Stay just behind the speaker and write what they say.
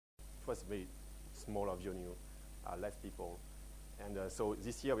was very small of you knew, less people. And so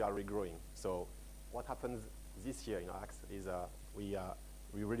this year we are regrowing. So what happens this year in Haxe is we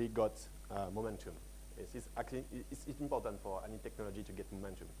really got momentum. It's important for any technology to get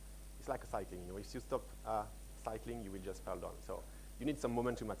momentum. It's like cycling. If you stop cycling, you will just fall down. So you need some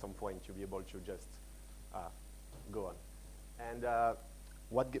momentum at some point to be able to just go on. And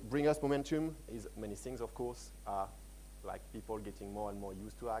what brings us momentum is many things, of course, like people getting more and more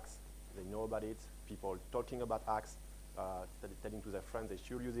used to Haxe. They know about it. People talking about Haxe, telling to their friends they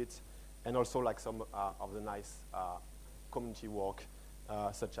should use it. And also like some of the nice community work,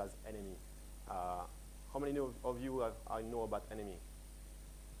 such as Enemy. How many of you know about Enemy?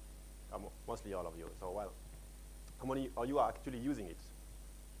 Mostly all of you. So, well, how many of you are actually using it?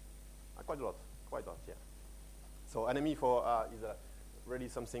 Quite a lot, yeah. So Enemy is really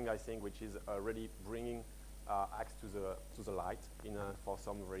something, I think, which is really bringing Haxe to the light for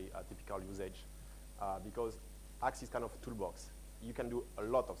some very typical usage, because Haxe is kind of a toolbox. You can do a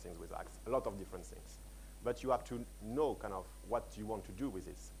lot of things with Haxe, a lot of different things, but you have to know kind of what you want to do with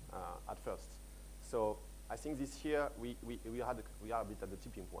this at first. So I think this year we are a bit at the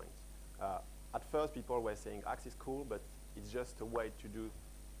tipping point. At first, people were saying Haxe is cool, but it's just a way to do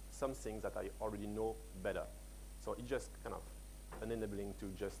some things that I already know better. So it's just kind of enabling to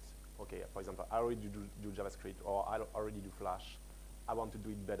just, okay, for example, I already do JavaScript, or I already do Flash. I want to do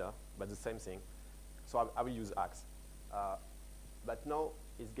it better, but the same thing. So I will use Haxe. But now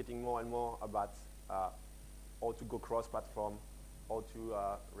it's getting more and more about how to go cross-platform, how to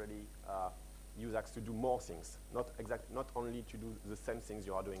really use Haxe to do more things, not only to do the same things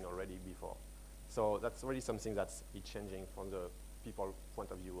you are doing already before. So that's really something that's changing from the people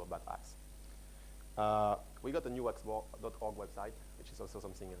point of view about Haxe. We got a new Haxe.org website, which is also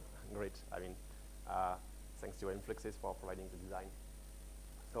something great. I mean, thanks to Influxes for providing the design.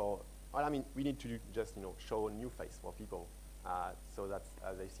 So, well, I mean, we need to just show a new face for people, so that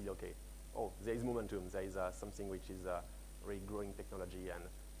they see, okay, oh, there is momentum. There is something which is really growing technology, and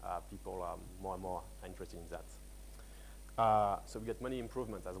people are more and more interested in that. So we got many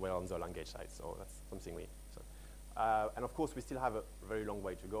improvements as well on the language side. So that's something and of course, we still have a very long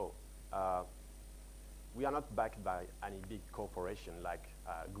way to go. We are not backed by any big corporation like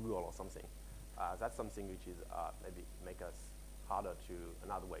Google or something. That's something which is maybe make us harder to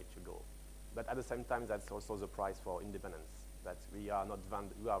another way to go. But at the same time, that's also the price for independence. That we are not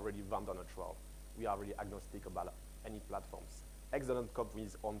we are really vendor neutral. We are really agnostic about any platforms. Haxe doesn't come with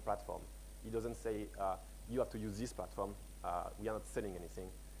his own platform. He doesn't say you have to use this platform. We are not selling anything.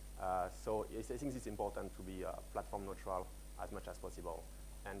 So I think it's important to be platform neutral as much as possible,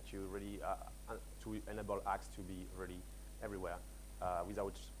 and to really to enable Haxe to be really everywhere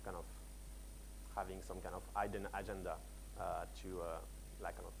without kind of having some kind of hidden agenda to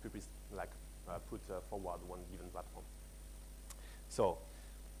put forward one given platform. So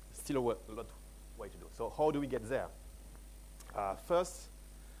still a lot way to do. So how do we get there? First,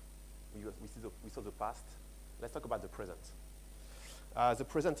 we saw the past. Let's talk about the present. The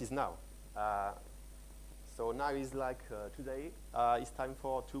present is now. So now is like today. It's time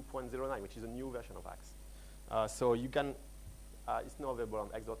for 2.09, which is a new version of Haxe. So you can, it's now available on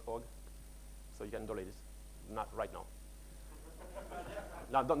Haxe.org. So you can download it, not right now.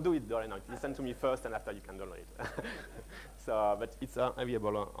 No, don't do it right now. Listen to me first, and after you can download it. So, but it's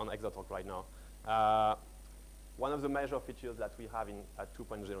available on Haxe.org right now. One of the major features that we have in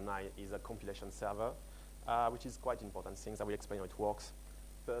 2.09 is a compilation server, which is quite important thing. I will explain how it works.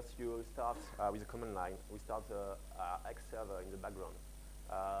 First, you start with a command line. We start Haxe server in the background.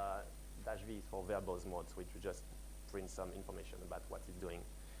 -v is for verbose modes, which you just print some information about what it's doing.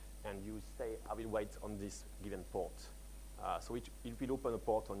 And you say, I will wait on this given port. So it will open a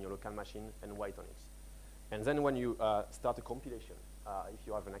port on your local machine and wait on it. And then when you start a compilation, if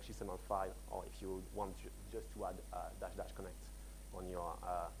you have an XML file, or if you want just to add --connect on your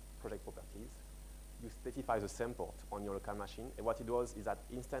project properties, you specify the same port on your local machine. And what it does is that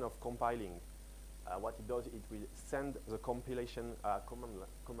instead of compiling, what it does, it will send the compilation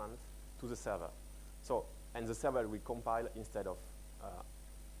commands to the server. So, and the server will compile instead of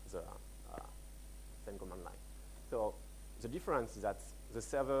the same command line. So the difference is that the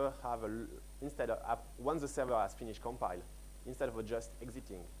server have once the server has finished compile, instead of just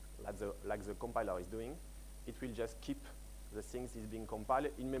exiting like the compiler is doing, it will just keep the things is being compiled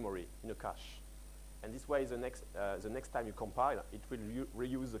in memory, in a cache. And this way, the next time you compile, it will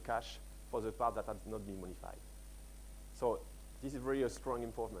reuse the cache for the part that has not been modified. So this is really a strong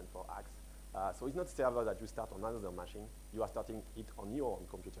improvement for Haxe. So it's not server that you start on another machine. You are starting it on your own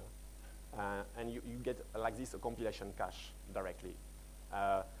computer. And you get, like this, a compilation cache directly.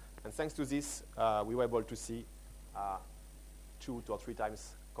 And thanks to this, we were able to see 2 or 3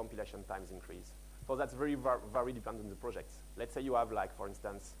 times compilation times increase. So that's very dependent on the project. Let's say you have, like, for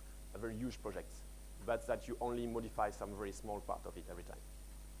instance, a very huge project, but that you only modify some very small part of it every time.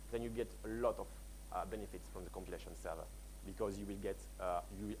 Then you get a lot of benefits from the compilation server, because you will get,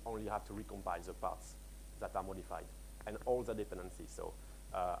 you will only have to recompile the parts that are modified and all the dependencies. So,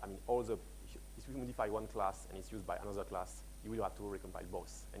 I mean, if you modify one class and it's used by another class, you will have to recompile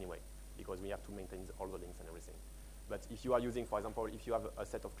both anyway, because we have to maintain all the links and everything. But if you are using, for example, if you have a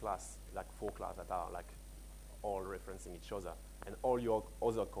set of class, like 4 classes that are like all referencing each other, and all your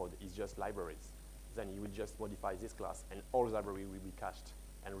other code is just libraries, then you will just modify this class, and all the library will be cached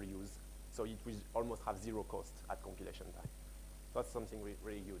and reused. So it will almost have 0 cost at compilation time. So that's something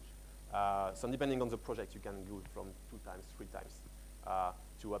really huge. So depending on the project, you can go from 2 times, 3 times,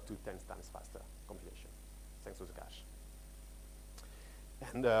 to up to 10 times faster compilation, thanks to the cache.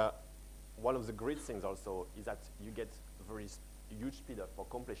 And one of the great things also is that you get very huge speed up for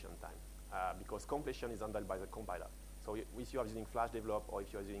completion time, because completion is handled by the compiler. So if you are using Flash Develop, or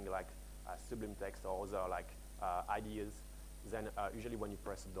if you are using like Sublime Text or other like IDEs, then usually when you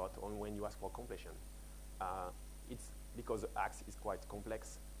press a dot or when you ask for completion, it's because the Haxe is quite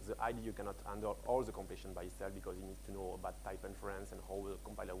complex. The IDE cannot handle all the completion by itself, because you need to know about type inference and how the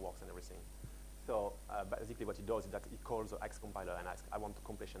compiler works and everything. So basically what it does is that it calls the Haxe compiler and asks, I want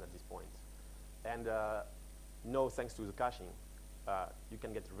completion at this point. And now, thanks to the caching, you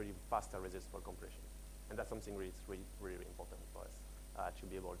can get really faster results for completion. And that's something really important for us, to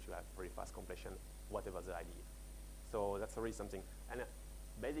be able to have very fast completion, whatever the IDE. So that's really something. And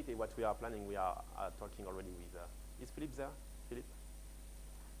basically what we are planning, we are talking already with, is Philippe there? Philippe?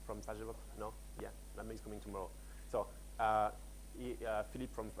 From Flash Develop? No? Yeah, maybe he's coming tomorrow. So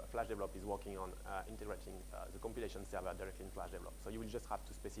Philippe from Flash Develop is working on integrating the compilation server directly in Flash Develop. So you will just have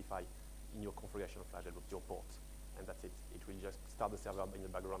to specify in your configuration of Flash Develop your port, and that's it. It will just start the server in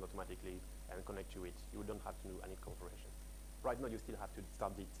the background automatically and connect to it. You don't have to do any configuration. Right now, you still have to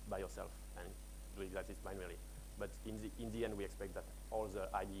start it by yourself and do it like this manually. But in the end, we expect that all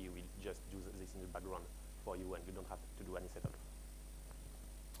the IDE will just do this in the background for you, and you don't have to do any setup.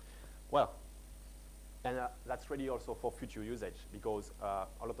 Well, and that's ready also for future usage, because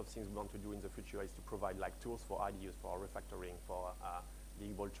a lot of things we want to do in the future is to provide like tools for IDEs, for refactoring, for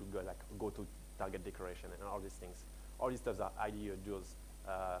being able to go to target declaration and all these things. All these stuff that IDE does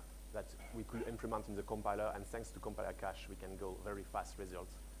that we could implement in the compiler, and thanks to compiler cache, we can go very fast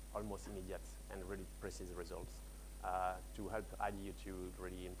results, almost immediate and really precise results, to help IDE to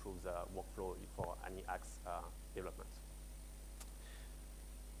really improve the workflow for any Haxe development.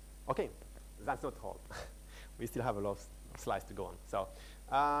 Okay, that's not all. We still have a lot of slides to go on. So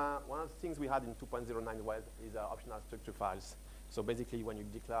one of the things we had in 2.09 is optional structure files. So basically, when you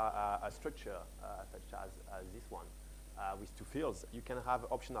declare a structure such as this one with 2 fields, you can have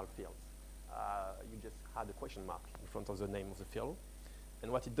optional fields. You just add a question mark in front of the name of the field.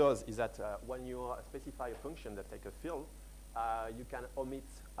 And what it does is that when you specify a function that takes a field, you can omit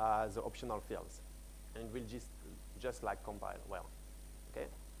the optional fields. And it will just like compile well. Okay?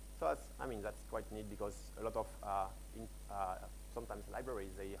 So that's quite neat, because a lot of sometimes libraries,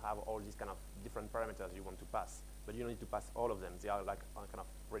 they have all these kind of different parameters you want to pass, but you don't need to pass all of them. They are like a kind of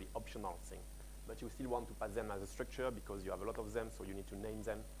really optional thing. But you still want to pass them as a structure, because you have a lot of them, so you need to name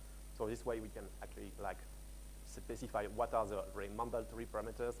them. So this way we can actually like specify what are the very mandatory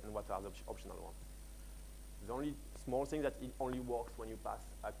parameters and what are the optional ones. The only small thing that it only works when you pass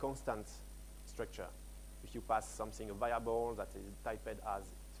a constant structure. If you pass something, a variable that is typed as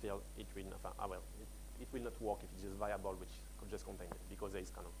field, it will not, it will not work if it's just variable which could just contain it, because there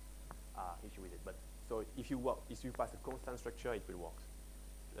is kind of issue with it. But so if you pass a constant structure, it will work.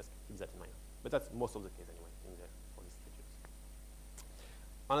 Just keep that in mind. But that's most of the case anyway for these features.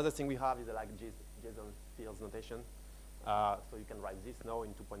 Another thing we have is like JSON fields notation. So you can write this now in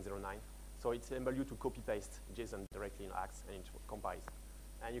 2.09. So it enables you to copy paste JSON directly in Haxe, and it compiles.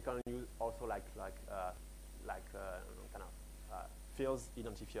 And you can use also like kind of fields,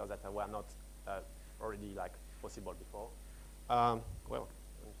 identifiers that were not already like possible before. Well,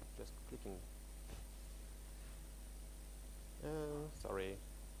 I'm just clicking. Sorry.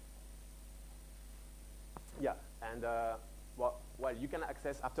 Yeah, and well, you can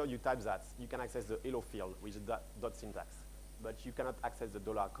access, after you type that, you can access the hello field with dot syntax. But you cannot access the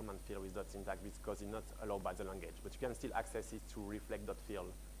 $command field with dot syntax because it's not allowed by the language. But you can still access it to reflect dot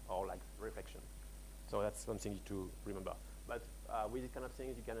field or like reflection. So that's something to remember. But with this kind of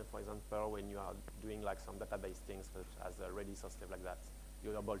things, you can, for example, when you are doing like some database things such as Redis or stuff like that,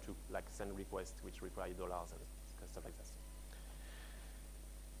 you're able to like send requests which require dollars and stuff like that.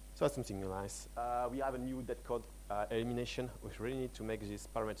 So that's something nice. We have a new dead code elimination. We really need to make these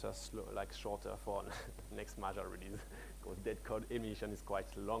parameters shorter for next major release, because dead code elimination is quite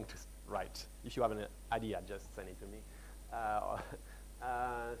long to write. If you have an idea, just send it to me.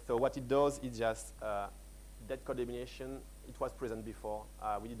 So what it does is just dead code elimination. It was present before.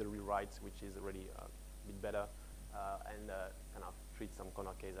 We did a rewrite, which is really a bit better, and kind of treat some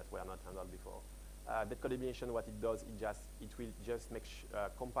corner cases that were not handled before. Dead code elimination, what it does, it will just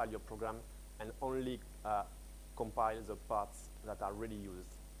compile your program and only compile the parts that are really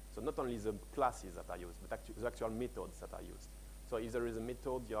used. So not only the classes that are used, but the actual methods that are used. So if there is a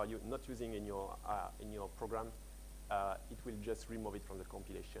method you are not using in your program, it will just remove it from the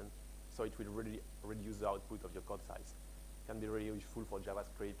compilation. So it will really reduce the output of your code size. It can be really useful for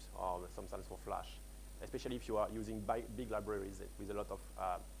JavaScript or sometimes for Flash, especially if you are using big libraries with a lot of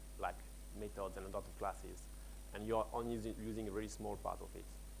methods and a lot of classes, and you're only using a really small part of it.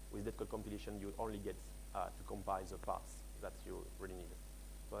 With dead code compilation, you only get to compile the parts that you really need.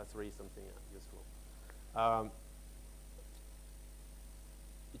 So that's really something useful.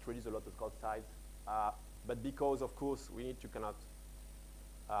 It reduces a lot of code size, but because, of course, we need to cannot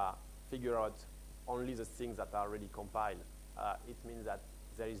figure out only the things that are already compiled, it means that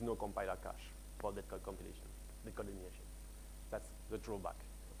there is no compiler cache for dead code compilation, dead code elimination. That's the drawback.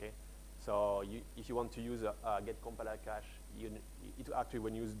 Okay. So if you want to use a get compiler cache, actually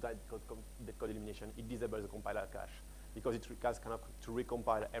when you use dead code elimination, it disables the compiler cache because it requires kind of to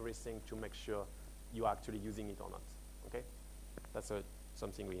recompile everything to make sure you are actually using it or not. Okay, that's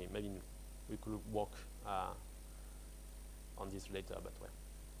something maybe we could work on this later, but well.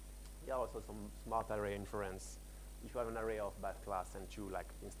 Here are also some smart array inference. If you have an array of bad class and two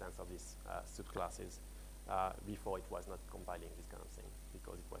instance of these subclasses, before it was not compiling this kind of thing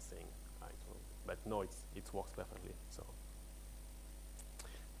because it was saying but no, it works perfectly. So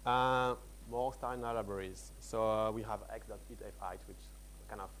more standard libraries. So we have x.itfheight, which is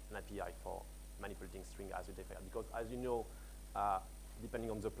kind of an API for manipulating string as itfheight, because as you know,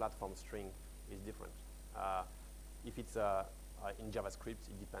 depending on the platform, string is different. If it's in JavaScript,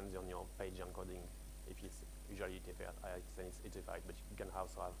 it depends on your page encoding. If it's usually itfheight, then it's itfheight, but you can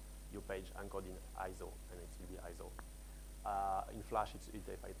also have your page encoded in ISO, and it will be ISO. In Flash, it's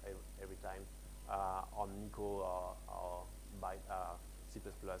itfheight every time. On Nico or C++,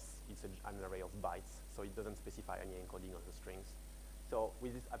 it's an array of bytes, so it doesn't specify any encoding of the strings. So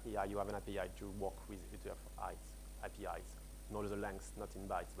with this API, you have an API to work with itfheight APIs, know the length, not in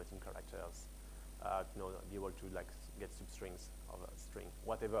bytes, but in characters, be able to get substrings of a string,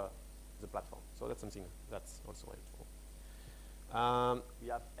 whatever the platform. So that's something that's also helpful. We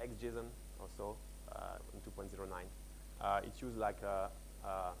have XJSON also in 2.09. It's used a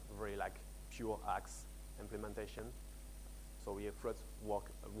very pure Haxe implementation. So we first work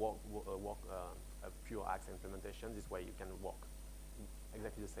a pure Haxe implementation. This way you can work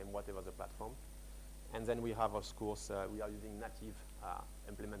exactly the same whatever the platform. And then we have, of course, we are using native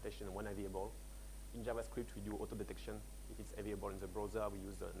implementation when available. In JavaScript, we do auto detection. If it's available in the browser, we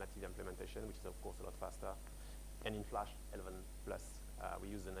use the native implementation, which is of course a lot faster. And in Flash 11+, we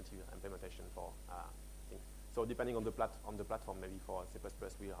use the native implementation for things. So depending on the platform, maybe for C++,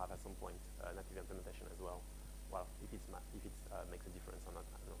 we will have at some point native implementation as well. Well, if it makes a difference or not,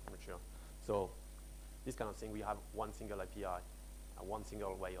 I'm not sure. So this kind of thing, we have one single API, one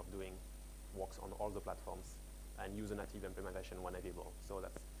single way of doing, works on all the platforms, and use a native implementation when available. So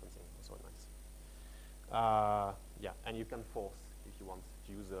that's something also nice. Yeah, and you can force, if you want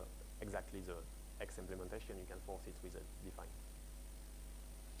to use exactly the X implementation, you can force it with a define.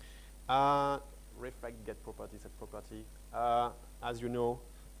 Reflect get property, set property. As you know,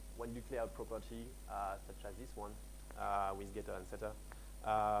 when you declare a property, such as this one, with getter and setter,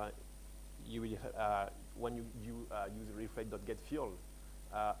 you will, when you use reflect.getField,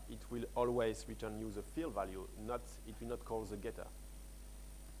 it will always return you the field value, it will not call the getter.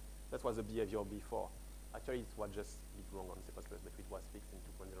 That was the behavior before. Actually, it was just a bit wrong on C++, but it was fixed in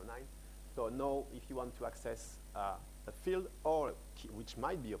 2.09. So now, if you want to access a field or key, which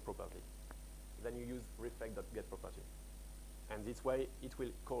might be a property, then you use reflect.getProperty. And this way, it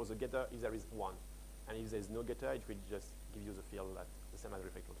will call the getter if there is one. And if there is no getter, it will just give you the field that the same as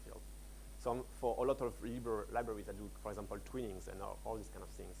reflect.field. So for a lot of libraries that do, for example, twinnings and all these kind of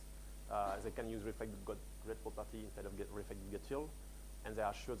things, they can use reflect.getProperty instead of reflect.getField. And they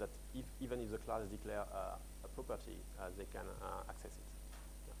are sure that even if the class declare a property, they can access it.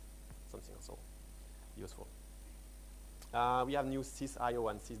 Yeah. Something also useful. We have new sys.io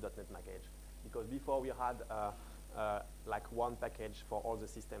and sys.net package. Because before we had like one package for all the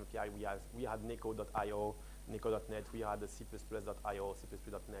system API. We had neko.io, Nico.net, we had the C++.io,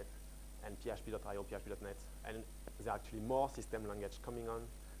 C++.net, and PHP.io, PHP.net, and there are actually more system language coming on,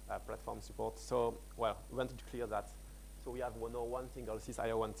 platform support. So, well, we wanted to clear that. So we have one single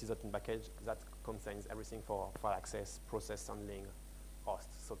sys.io and sys.in package that contains everything for file access, process handling, host,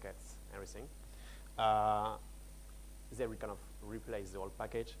 sockets, everything. They will kind of replace the whole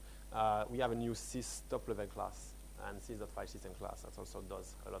package. We have a new sys top level class and sys.file system class that also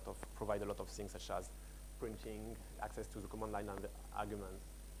does provide a lot of things such as printing, access to the command line and the argument,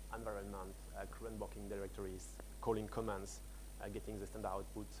 environment, current working directories, calling commands, getting the standard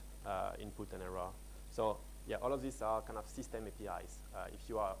output, input and error. So yeah, all of these are kind of system APIs. If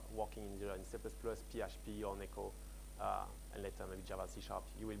you are working in C++, PHP, or Neko, and later maybe Java, C#,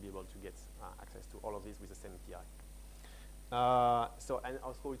 you will be able to get access to all of these with the same API. And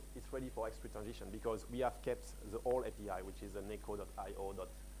also it's ready for X3 transition because we have kept the whole API, which is the neko.io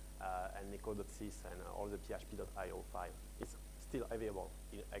and neko.sys and all the php.io file. It's still available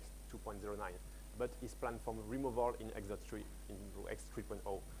in X 2.09, but it's planned for removal in X3 into X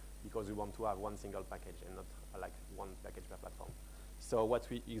 3.0 because we want to have one single package and not like one package per platform. So what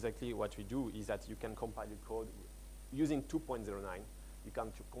we do is that you can compile your code using 2.09. You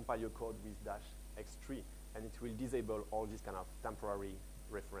can compile your code with -x3, and it will disable all these kind of temporary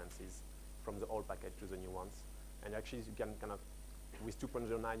references from the old package to the new ones. And actually, you can kind of, with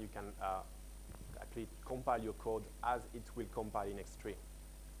 2.09, you can actually compile your code as it will compile in X3.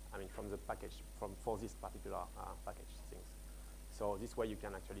 I mean, from the package, for this particular package things. So this way, you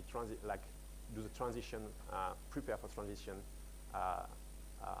can actually do the transition, prepare for transition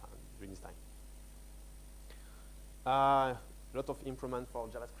during this time. A lot of improvement for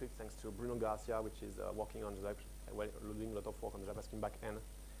JavaScript thanks to Bruno Garcia, which is working on doing a lot of work on the JavaScript backend.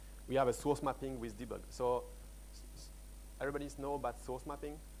 We have a source mapping with debug. So everybody knows about source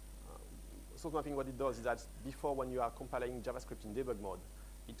mapping. Source mapping, what it does is that before, when you are compiling JavaScript in debug mode,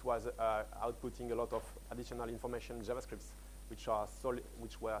 it was outputting a lot of additional information in JavaScript,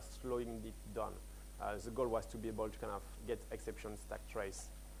 which were slowing it down. The goal was to be able to kind of get exception stack trace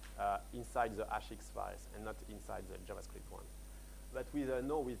inside the Haxe files and not inside the JavaScript one. But with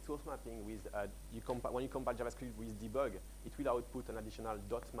with source mapping, when you compile JavaScript with debug, it will output an additional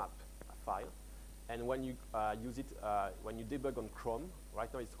 .map file. And when you use it, when you debug on Chrome,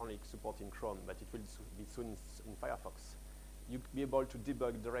 right now it's only supporting Chrome, but it will be soon in Firefox. You'll be able to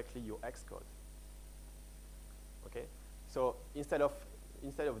debug directly your Xcode. Okay, so instead of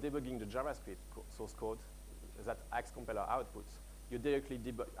debugging the JavaScript source code that X compiler outputs, you directly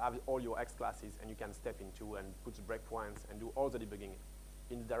have all your X classes, and you can step into and put the breakpoints and do all the debugging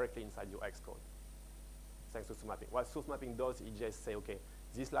directly inside your Xcode, thanks to source mapping. What source mapping does, it just say, okay,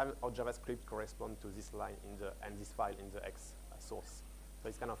 this line of JavaScript corresponds to this line and this file in the X source. So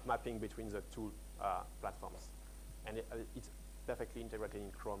it's kind of mapping between the two platforms, and it's perfectly integrated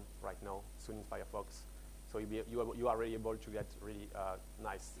in Chrome right now, soon in Firefox. So you are really able to get really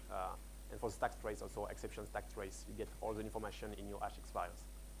nice. And for stack trace, also exception stack trace, you get all the information in your Haxe files.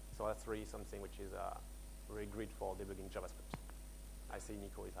 So that's really something which is really great for debugging JavaScript. I see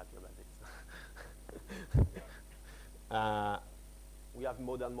Nico is happy about it. We have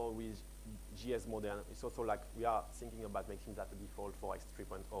modern mode with JS Modern. It's also like we are thinking about making that a default for X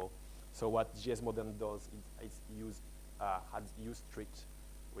 3.0. So what JS Modern does is has use strict,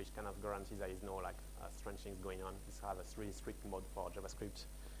 which kind of guarantees there is no strange things going on. It's have a really strict mode for JavaScript.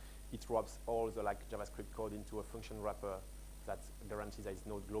 It wraps all the JavaScript code into a function wrapper that guarantees there is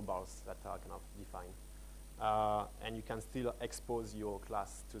no globals that are kind of defined. And you can still expose your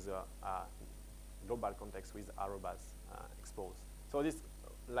class to the global context with arrowbars exposed. So this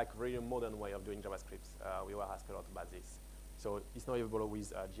really modern way of doing JavaScript. We were asked a lot about this. So it's now available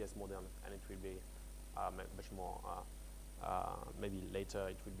with JS Modern, and it will be much more, maybe later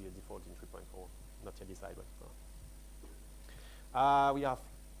it will be a default in 3.0, not yet decided. We have,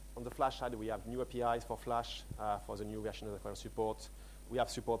 on the Flash side, we have new APIs for Flash for the new version of the file support. We have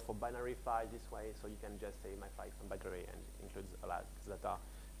support for binary files this way, so you can just say my file is on binary and includes a lot of data.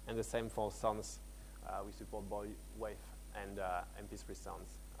 And the same for sounds. We support both WAV and MP3 sounds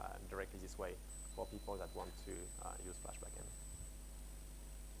directly this way for people that want to use Flash backend.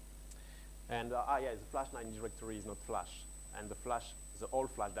 And yeah, the Flash 9 directory is not Flash, and the old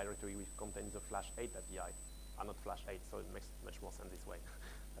Flash directory which contains the Flash 8 API are not Flash 8, so it makes much more sense this way.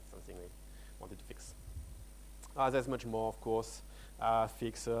 That's something we wanted to fix. There's much more, of course. I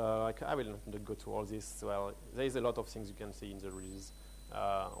will not go to all this. Well, there is a lot of things you can see in the release.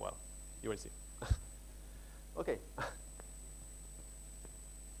 Well, you will see. Okay.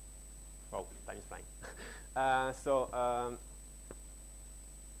 Oh, time is flying.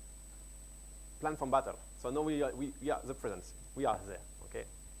 Plan for battle. So now we are the present. We are there, okay?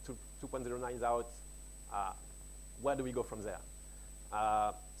 2.09 is out. Where do we go from there?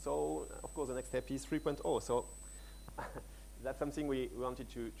 So, of course, the next step is 3.0. So that's something we wanted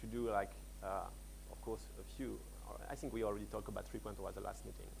to do, like, of course, I think we already talked about 3.0 at the last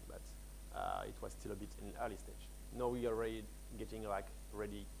meeting, but it was still a bit in the early stage. Now we are already getting, like,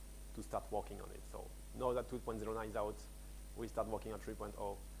 ready to start working on it. So now that 2.09 is out, we start working on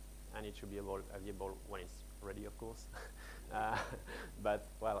 3.0, and it should be available when it's ready, of course. But,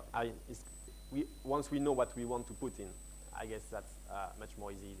 well, once we know what we want to put in, I guess that's much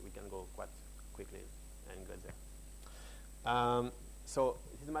more easy. We can go quite quickly and get there. So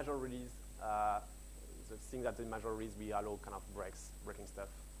this is a major release. The thing that in major release, we allow kind of breaking stuff.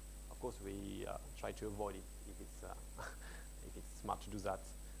 Of course, we try to avoid it if it's smart to do that.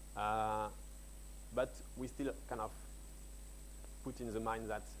 But we still kind of put in the mind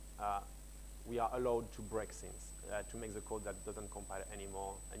that we are allowed to break things, to make the code that doesn't compile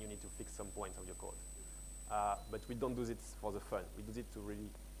anymore, and you need to fix some points of your code. But we don't do this for the fun. We do it to really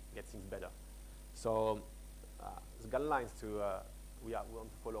get things better. So the guidelines we want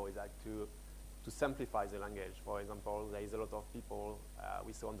to follow is like to simplify the language. For example, there is a lot of people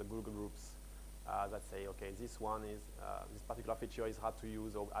we saw on the Google groups that say, okay, this particular feature is hard to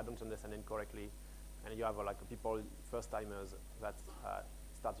use, or I don't understand it correctly. And you have like people, first timers that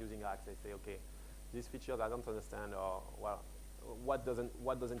start using Haxe. They say, okay, this feature I don't understand, or well, what doesn't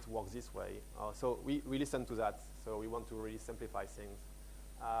work this way? So we listen to that. So we want to really simplify things.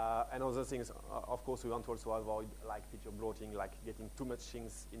 And other things, of course, we want to also avoid like feature bloating, like getting too much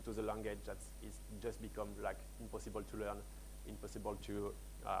things into the language that is just become like impossible to learn, impossible to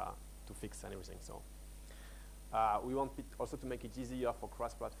fix and everything. So we want it also to make it easier for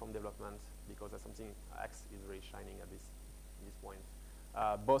cross-platform development, because that's something Haxe is really shining at this point.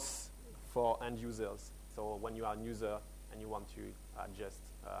 Both for end users. So when you are a user and you want to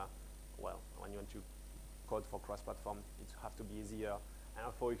when you want to code for cross-platform, it has to be easier. And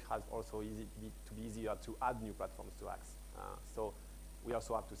therefore, it has also to be easier to add new platforms to Haxe. So we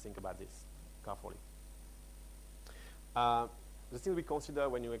also have to think about this carefully. The thing we consider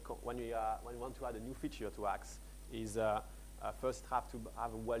when we want to add a new feature to Haxe is first have to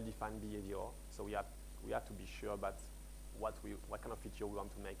have a well-defined behavior. So we have to be sure about what kind of feature we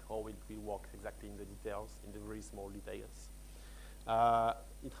want to make, how it will work exactly in the details, in the very small details.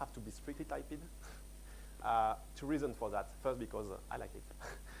 It has to be strictly typed. Two reasons for that. First, because I like it.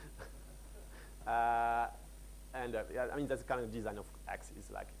 I mean, that's the kind of design of Haxe.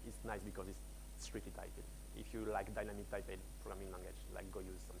 It's nice because it's strictly typed. If you like dynamic typed programming language, like go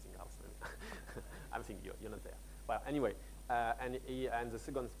use something else. I think you're not there. Well, anyway, and the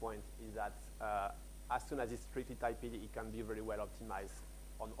second point is that as soon as it's strictly typed, it can be very well optimized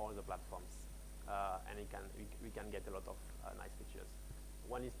on all the platforms, and we can get a lot of nice features.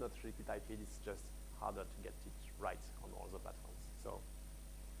 When it's not strictly typed, it's just harder to get it right on all the platforms. So,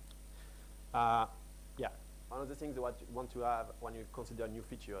 yeah, one of the things that you want to have when you consider a new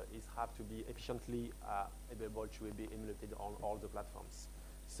feature is have to be efficiently able to be emulated on all the platforms.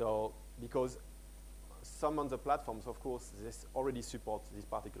 So, because some of the platforms, of course, this already support this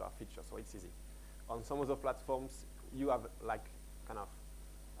particular feature, so it's easy. On some of the platforms, you have like kind of,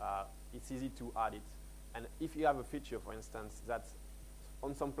 it's easy to add it. And if you have a feature, for instance, that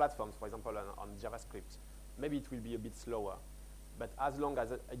on some platforms, for example, on JavaScript, maybe it will be a bit slower. But as long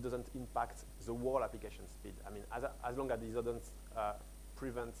as it doesn't impact the whole application speed, I mean, as long as it doesn't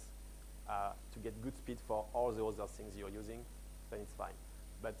prevent to get good speed for all the other things you're using, then it's fine.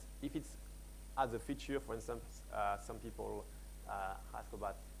 But if it's as a feature, for instance, some people ask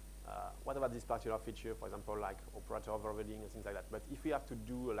about what about this particular feature, for example, like operator overloading and things like that. But if we have to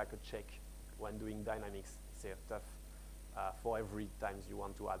do like a check when doing dynamics stuff for every time you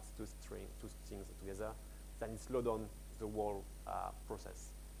want to add two things together, then it slows down the whole process.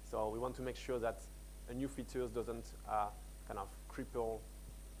 So we want to make sure that a new feature doesn't kind of cripple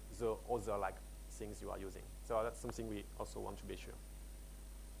the other like things you are using. So that's something we also want to be sure.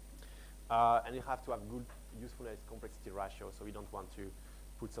 And you have to have good usefulness complexity ratio, so we don't want to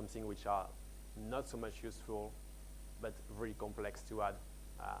put something which are not so much useful, but very complex to add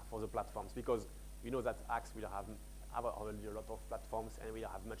for the platforms, because we know that Haxe will have already a lot of platforms, and we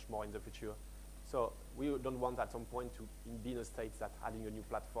have much more in the future. So we don't want at some point to be in a state that adding a new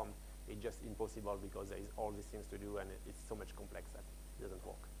platform is just impossible, because there is all these things to do, and it's so much complex that it doesn't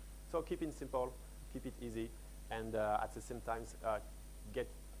work. So keep it simple, keep it easy, and at the same time get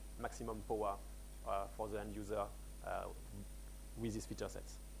maximum power for the end user with these feature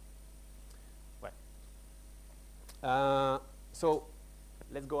sets. Right. So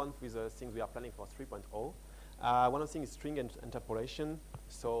let's go on with the things we are planning for 3.0. One of the things is string interpolation.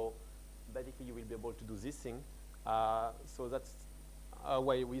 So basically, you will be able to do this thing. So that's a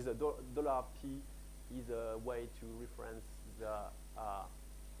way with a $P is a way to reference the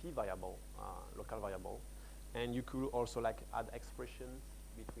P variable, local variable. And you could also like add expressions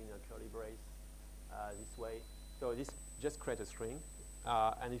between a curly brace this way. So this just create a string.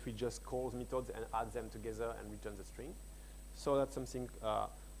 And if we just call methods and add them together and return the string. So that's something,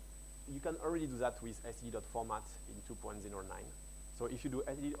 you can already do that with std.format in 2.09. So if you do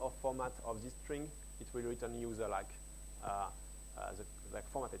std.format of this string, it will return you the like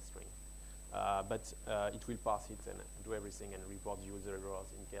formatted string. But it will parse it and do everything and report you the errors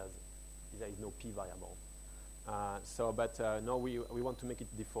in case there is no p variable. Now we want to make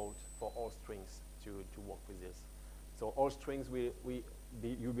it default for all strings to work with this. So all strings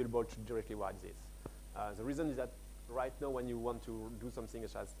you'll be able to directly write this. The reason is that right now when you want to do something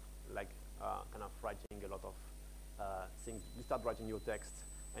such as like kind of writing a lot of things, you start writing your text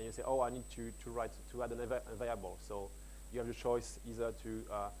and you say, oh, I need to add a variable. So you have the choice either to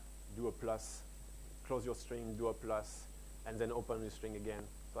do a plus, close your string, do a plus, and then open the string again.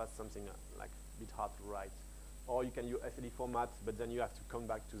 So that's something like a bit hard to write. Or you can use std format, but then you have to come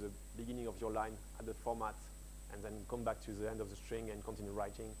back to the beginning of your line at the format, and then come back to the end of the string and continue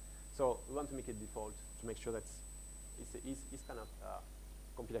writing. So we want to make it default to make sure that it's kind of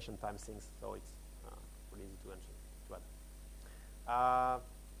compilation time things, so it's really easy to add.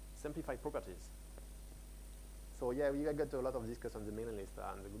 Simplify properties. So yeah, we got a lot of discussion on the mailing list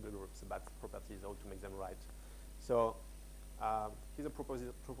and the Google groups about properties, how to make them right. So here's a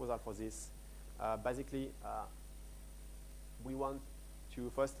proposal for this. Basically, we want to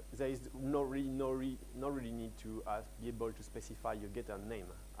first, there is no really need to be able to specify your getter name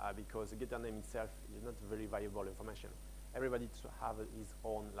because the getter name itself is not very valuable information. Everybody to have his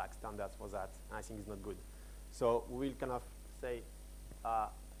own like standards for that, and I think it's not good. So we will kind of say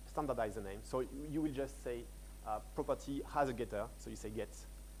standardize the name. So you will just say property has a getter, so you say get,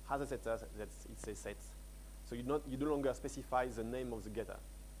 has a setter, it says set. So you no longer specify the name of the getter.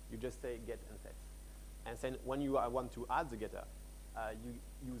 You just say get and set. And then when you want to add the getter, you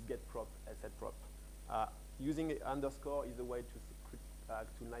use get prop and set prop. Using underscore is a way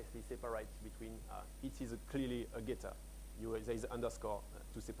to nicely separate between, it is clearly a getter. There is an underscore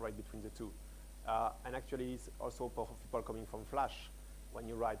to separate between the two. And actually it's also for people coming from Flash. When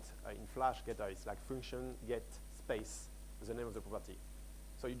you write in Flash getter, it's like function get space, the name of the property.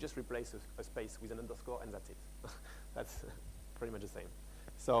 So you just replace a space with an underscore and that's it. That's pretty much the same.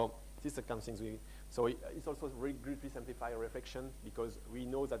 So these are kind of things so it's also really greatly simplify reflection because we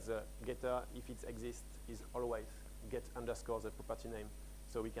know that the getter, if it exists, is always get underscore the property name.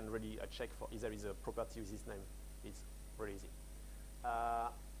 So we can really check for if there is a property with this name. It's very easy.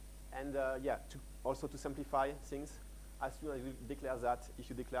 Yeah, also to simplify things, as soon as you declare that, if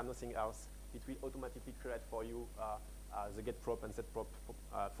you declare nothing else, it will automatically create for you the get prop and set prop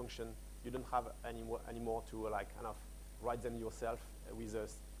function. You don't have anymore to like kind of write them yourself with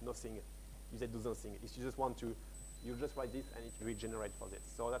nothing. You say do nothing. If you just want to, you just write this and it will generate for this.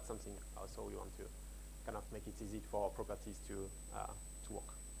 So that's something also we want to kind of make it easy for properties to work.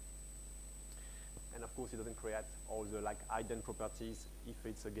 And of course, it doesn't create all the like ident properties if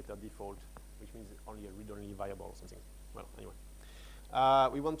it's a getter default, which means only a read-only variable or something. Well, anyway,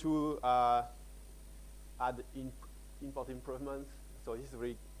 we want to add import improvements. So this is a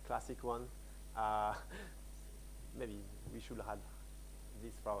very classic one. Maybe we should have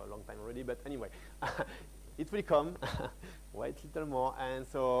this for a long time already, but anyway, it will come. Wait a little more. And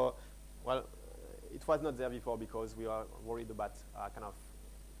so, well, it was not there before because we are worried about kind of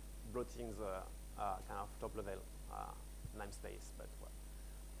bloating the kind of top level namespace. But well,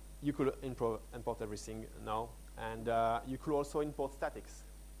 you could import everything now, and you could also import statics.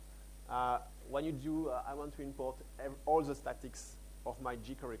 When you do, I want to import all the statics of my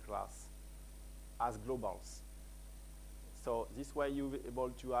jQuery class as globals. So this way you'll be able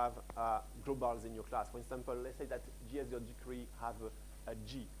to have globals in your class. For example, let's say that gs.jQuery have a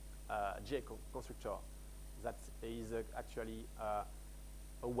J constructor that is actually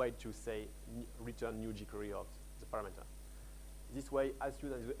a way to say return new jQuery of the parameter. This way, as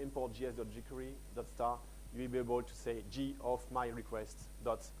soon as you import gs.jQuery.star, you'll be able to say G of my request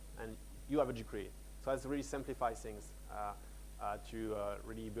dot, and you have a jQuery. So that's really simplify things to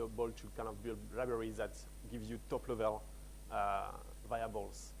really be able to kind of build libraries that gives you top level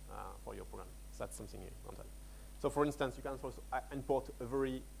variables for your program. So that's something you want to. So for instance, you can also import a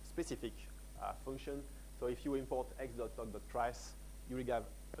very specific function. So if you import x.talk.trace, you will have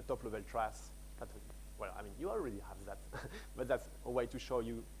a top level trace that well, I mean, you already have that, but that's a way to show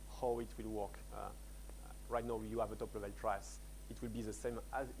you how it will work. Right now, you have a top-level trace. It will be the same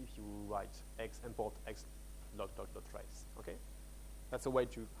as if you write x import x dot trace. Okay, that's a way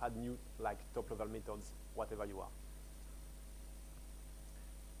to add new like top-level methods, whatever you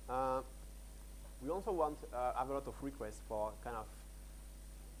are. We also want have a lot of requests for kind of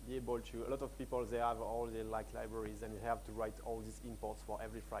be able to. A lot of people, they have all the like libraries, and they have to write all these imports for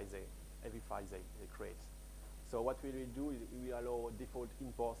every file they create. So what we will do is we allow default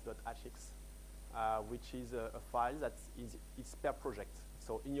imports.hx, which is a file that it's per project.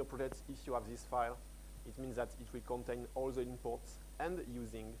 So in your project, if you have this file, it means that it will contain all the imports and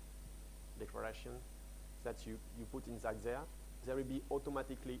using declaration that you put inside there. They will be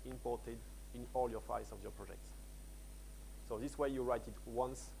automatically imported in all your files of your project. So this way you write it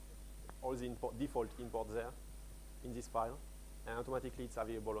once, all the default imports there in this file, and automatically it's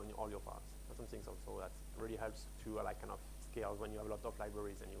available on all your files. That's something also that really helps to like kind of scale when you have a lot of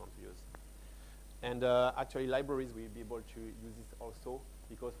libraries and you want to use. And actually libraries will be able to use this also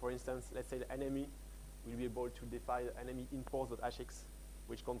because, for instance, let's say the enemy will be able to define enemy imports.hx,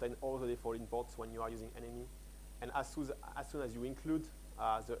 which contain all the default imports when you are using enemy. And as soon as you include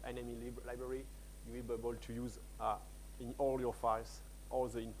the enemy library, you will be able to use in all your files all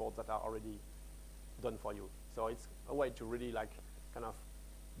the imports that are already done for you. So it's a way to really like kind of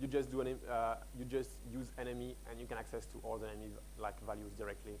you just use enemy and you can access to all the enemy like values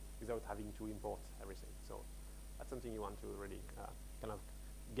directly without having to import everything. So that's something you want to really kind of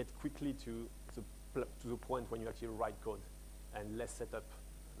get quickly to the point when you actually write code and less setup.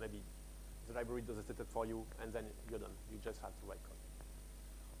 Maybe the library does the setup for you and then you're done. You just have to write code.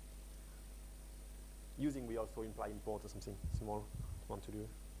 Using we also imply import or something small to want to do.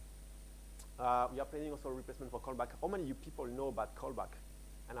 We are planning also a replacement for callback. How many of you people know about callback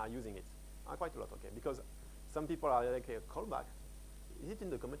and are using it? Quite a lot, okay. Because some people are like, okay, callback, is it in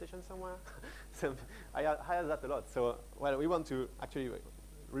documentation somewhere? I hear that a lot. So, well, we want to actually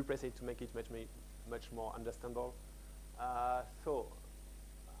replace it to make it much more understandable. So,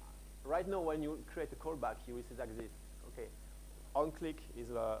 right now when you create a callback, you will see like this. Okay, on click is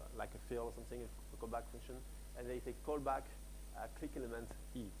like a field or something, a callback function, and they say callback click element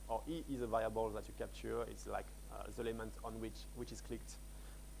E, or E is a variable that you capture. It's like the element on which is clicked.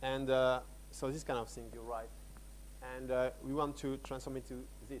 And so this kind of thing you write. And we want to transform it to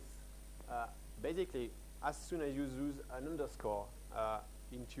this. Basically, as soon as you use an underscore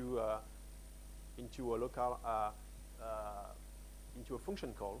into a local, into a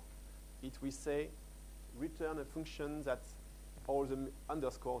function call, it will say return a function that all the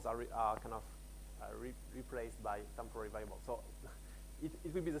underscores are kind of replaced by temporary variable. So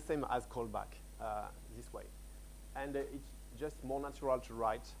it will be the same as callback this way. And it's just more natural to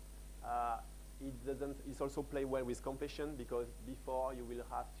write. It's also play well with completion because before you will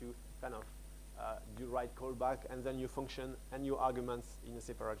have to kind of do write callback and then your function and your arguments in a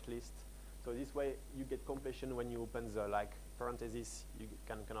separate list. So this way you get completion when you open the like parentheses. You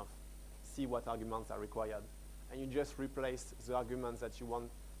can kind of see what arguments are required, and you just replace the arguments that you want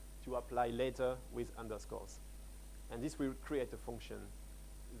to apply later with underscores. And this will create a function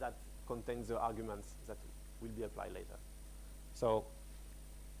that contains the arguments that will be applied later. So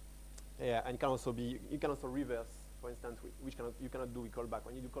yeah, and you can also reverse, for instance, you cannot do a callback.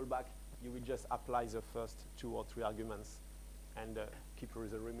 When you do callback, you will just apply the first 2 or 3 arguments and keep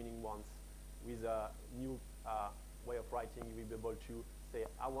the remaining ones. With a new way of writing, you will be able to say,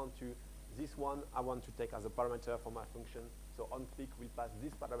 this one I want to take as a parameter for my function. So on click will pass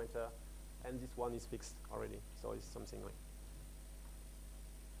this parameter, and this one is fixed already. So it's something like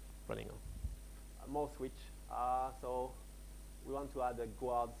running on. More switch. So we want to add a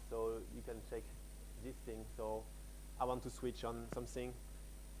guard, so you can check this thing. So I want to switch on something.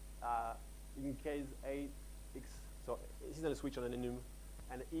 In case x, so this is a switch on an enum,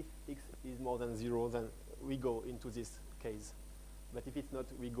 and if x is more than 0, then we go into this case. But if it's not,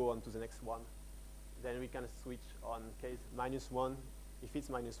 we go on to the next one. Then we can switch on case -1. If it's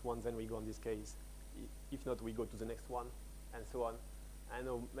 -1, then we go on this case. If not, we go to the next one, and so on. I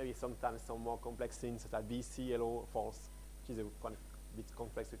know maybe sometimes some more complex things that are BC, hello, false, which is a bit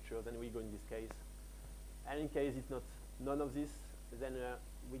complex structure. Then we go in this case. And in case it's not none of this, then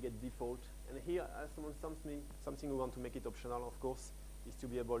we get default. And here, something we want to make it optional, of course, is to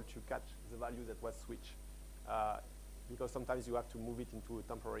be able to catch the value that was switched. Because sometimes you have to move it into a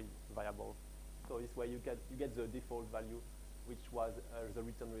temporary variable. So this way you get the default value, which was the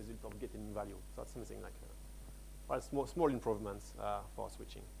return result of getting value. So that's something like small improvements for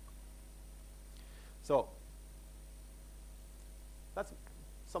switching. So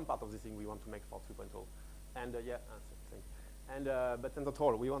some part of the thing we want to make for 3.0. And yeah, thanks. And but in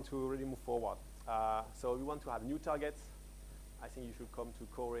total, we want to really move forward. So we want to have new targets. I think you should come to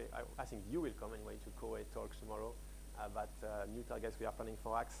Core. I think you will come anyway to Core talks tomorrow. But new targets we are planning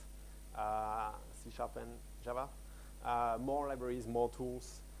for Haxe, C# and Java. More libraries, more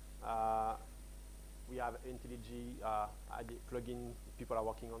tools. We have IntelliJ plugin. People are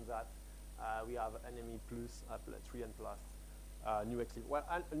working on that. We have NME Plus, 3 and Plus. New Eclipse. Well,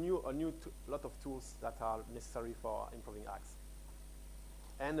 a new lot of tools that are necessary for improving Haxe.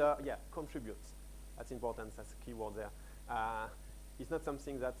 And yeah, contribute. That's important. That's a key word there. It's not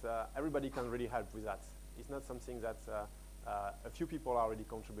something that everybody can really help with that. It's not something that a few people are already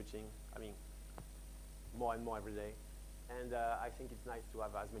contributing. I mean, more and more every day. And I think it's nice to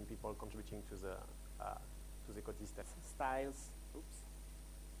have as many people contributing to the ecosystem. Styles, oops,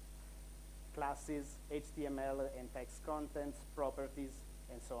 classes, HTML and text contents, properties,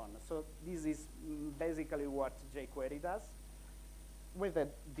 and so on. So this is basically what jQuery does with a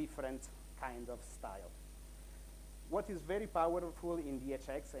different kind of style. What is very powerful in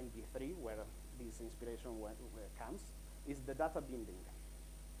DHX and D3, where this inspiration comes, is the data binding.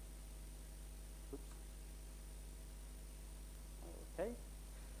 Oops. Okay.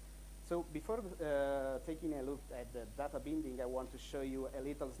 So before taking a look at the data binding, I want to show you a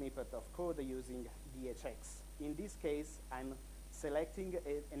little snippet of code using DHX. In this case, I'm selecting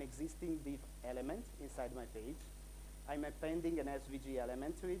an existing div element inside my page. I'm appending an SVG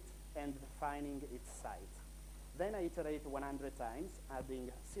element to it and defining its size. Then I iterate 100 times,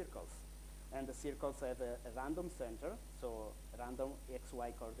 adding circles. And the circles have a random center, so random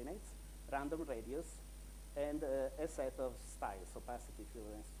XY coordinates, random radius, and a set of styles, opacity,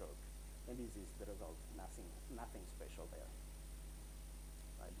 fill, and stroke. And this is the result, nothing special there.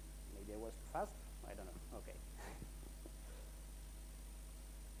 Maybe I was too fast, I don't know, okay.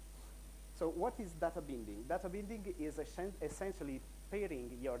 So what is data binding? Data binding is essentially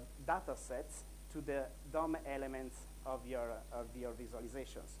pairing your data sets to the DOM elements of your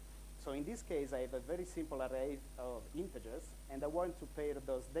visualizations. So in this case, I have a very simple array of integers, and I want to pair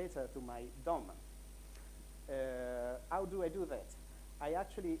those data to my DOM. How do I do that? I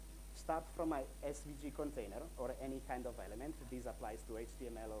actually start from my SVG container, or any kind of element. This applies to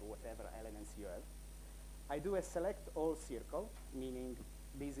HTML or whatever elements you have. I do a select all circle, meaning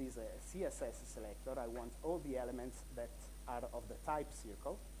this is a CSS selector. I want all the elements that are of the type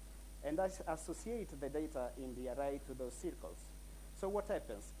circle. And I associate the data in the array to those circles. So what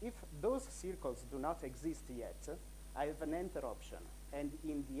happens? If those circles do not exist yet, I have an enter option. And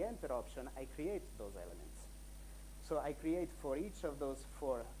in the enter option, I create those elements. So I create for each of those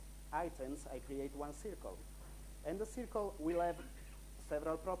 4 items, I create one circle. And the circle will have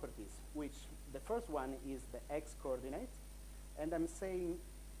several properties, which the first one is the x coordinate. And I'm saying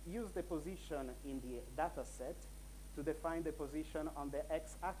use the position in the data set to define the position on the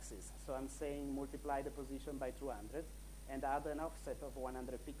x-axis. So I'm saying multiply the position by 200 and add an offset of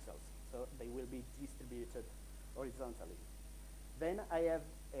 100 pixels. So they will be distributed horizontally. Then I have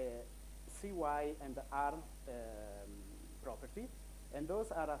a cy and r property, and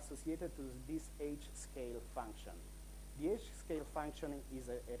those are associated to this h-scale function. The h-scale function is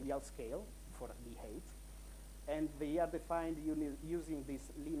a real scale for the height, and they are defined using this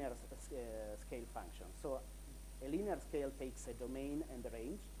linear scale function. So a linear scale takes a domain and a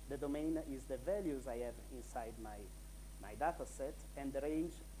range. The domain is the values I have inside my data set, and the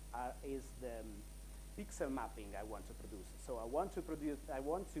range is the pixel mapping I want to produce. So I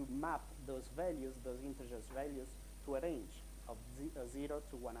want to map those values, those integers values, to a range of 0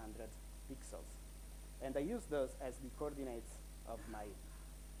 to 100 pixels. And I use those as the coordinates of my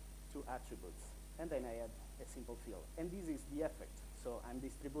 2 attributes. And then I add a simple fill. And this is the effect. So I'm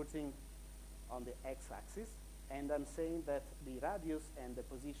distributing on the x-axis, and I'm saying that the radius and the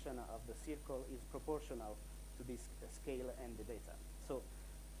position of the circle is proportional to this scale and the data. So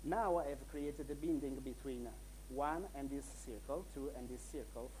now I have created a binding between 1 and this circle, 2 and this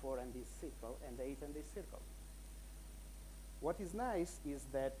circle, 4 and this circle, and 8 and this circle. What is nice is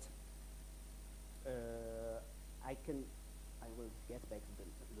that I will get back to them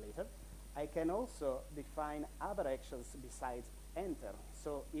later. I can also define other actions besides enter.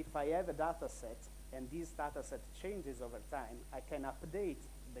 So if I have a data set and this data set changes over time, I can update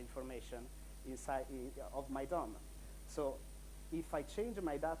the information inside of my DOM. So if I change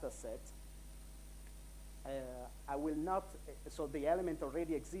my data set, I will not, so the element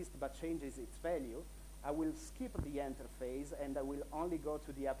already exists but changes its value, I will skip the enter phase and I will only go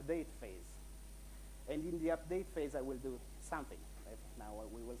to the update phase. And in the update phase, I will do something. Now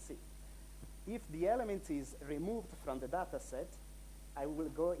we will see. If the element is removed from the data set, I will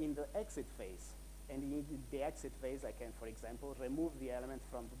go in the exit phase. And in the exit phase, I can, for example, remove the element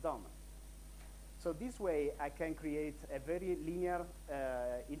from the DOM. So this way, I can create a very linear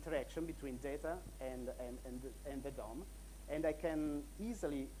interaction between data and the DOM. And I can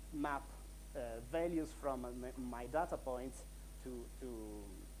easily map values from my data points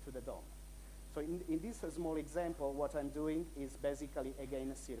to the DOM. So in this small example, what I'm doing is basically,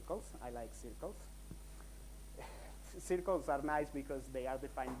 again, circles. I like circles. Circles are nice because they are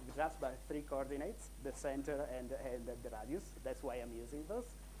defined just by 3 coordinates, the center and the radius. That's why I'm using those.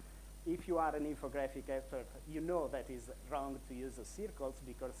 If you are an infographic expert, you know that it's wrong to use circles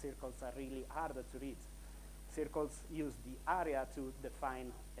because circles are really harder to read. Circles use the area to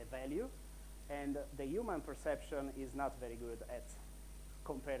define a value, and the human perception is not very good at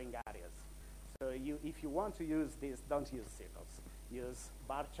comparing areas. So if you want to use this, don't use circles. Use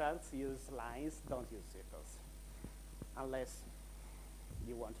bar charts, use lines, don't use circles. Unless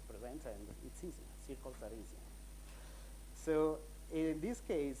you want to present, and it's easy. Circles are easy. So in this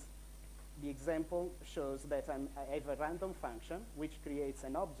case, the example shows that I have a random function which creates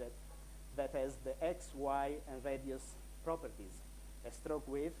an object that has the x, y, and radius properties, a stroke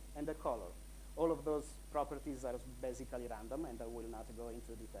width, and a color. All of those properties are basically random, and I will not go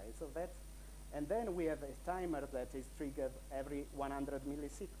into details of that. And then we have a timer that is triggered every 100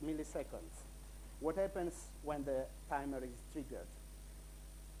 milliseconds. What happens when the timer is triggered?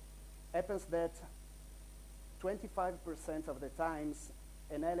 Happens that 25% of the times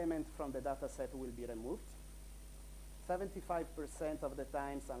an element from the data set will be removed. 75% of the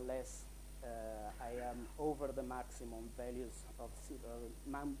times, unless I am over the maximum values of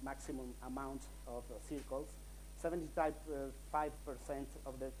maximum amount of circles, 75%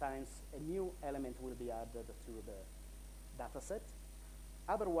 of the times a new element will be added to the data set.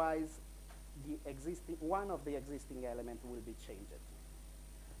 Otherwise, one of the existing elements will be changed.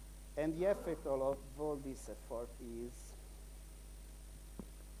 And the effect of all this effort is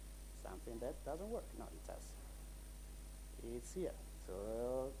something that doesn't work. No, it does. It's here.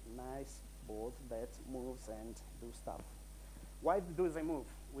 So nice board that moves and do stuff. Why do they move?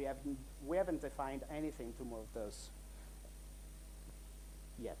 We haven't defined anything to move those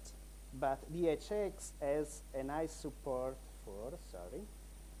yet. But DHX has a nice support for, sorry,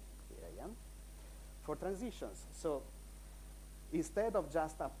 here I am, for transitions. So instead of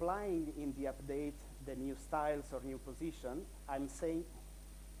just applying in the update the new styles or new position, I'm saying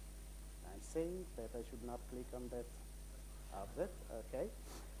that I should not click on that object, okay.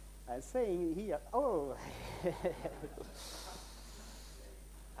 I'm saying here, oh,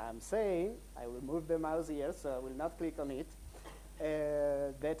 I'm saying, I will move the mouse here, so I will not click on it,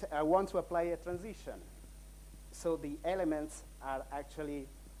 that I want to apply a transition. So the elements are actually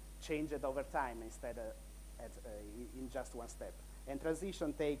changed over time instead of in just one step. And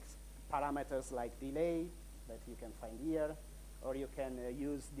transition takes parameters like delay that you can find here, or you can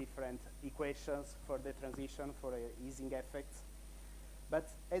use different equations for the transition for easing effects. But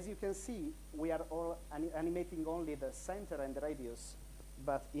as you can see, we are all animating only the center and the radius,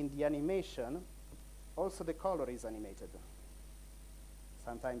 but in the animation, also the color is animated.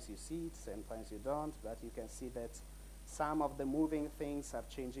 Sometimes you see it, sometimes you don't, but you can see that some of the moving things are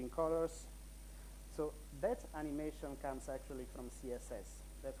changing colors. So that animation comes actually from CSS.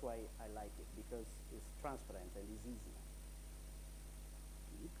 That's why I like it, because it's transparent and it's easy.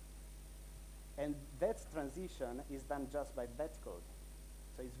 And that transition is done just by that code.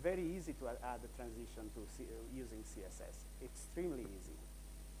 So it's very easy to add a transition to using CSS. Extremely easy.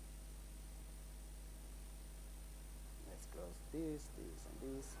 Let's close this,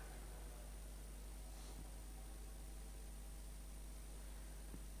 and this.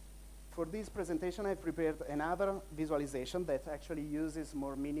 For this presentation, I prepared another visualization that actually uses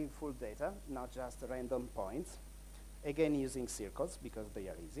more meaningful data, not just random points. Again, using circles, because they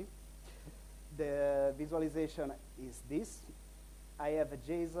are easy. The visualization is this. I have a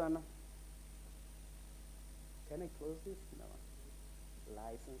JSON. Can I close this? No.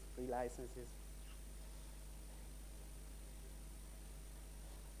 License, free licenses.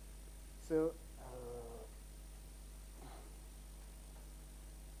 So,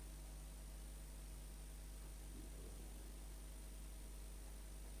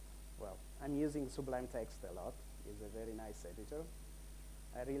 well, I'm using Sublime Text a lot. It's a very nice editor.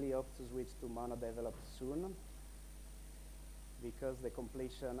 I really hope to switch to mono-develop soon, because the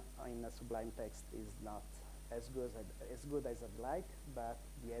completion in a Sublime Text is not as good as I'd like, but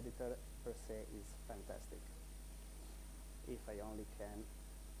the editor per se is fantastic. If I only can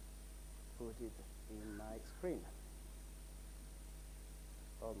put it in my screen.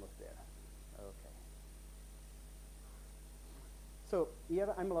 Almost there. Okay. So here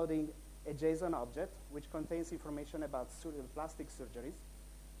I'm loading a JSON object which contains information about plastic surgeries.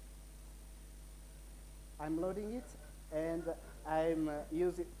 I'm loading it, and I'm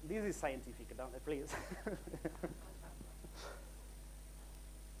using, this is scientific, don't please.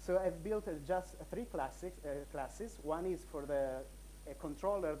 So I've built just three classes. One is for a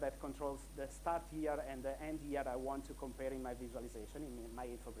controller that controls the start year and the end year I want to compare in my visualization, in my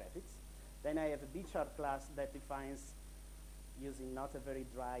infographics. Then I have a bchart class that defines, using not a very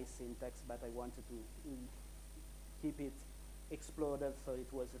dry syntax, but I wanted to keep it exploded so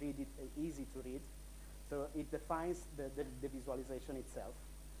it was easy to read. So it defines the visualization itself.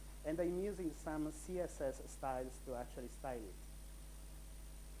 And I'm using some CSS styles to actually style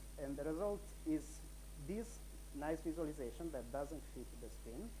it. And the result is this nice visualization that doesn't fit the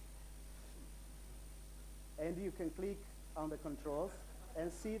screen. And you can click on the controls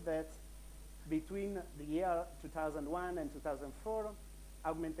and see that between the year 2001 and 2004,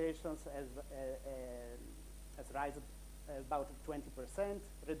 augmentations has risen about 20%,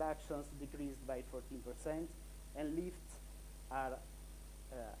 reductions decreased by 14%, and lifts are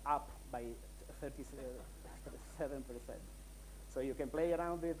up by 37%. So you can play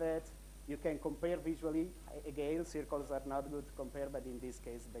around with that. You can compare visually. Again, circles are not good to compare, but in this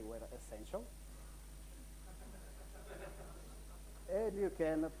case, they were essential. And you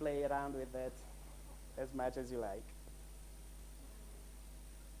can play around with that as much as you like.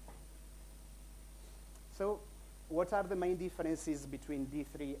 So what are the main differences between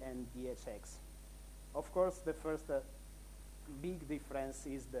D3 and DHX? Of course, the first big difference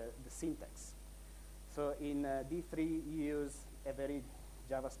is the syntax. So in D3, you use a very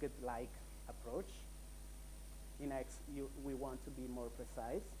JavaScript-like approach. In X, we want to be more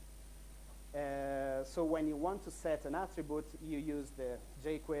precise. So when you want to set an attribute, you use the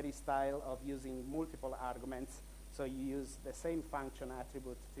jQuery style of using multiple arguments. So you use the same function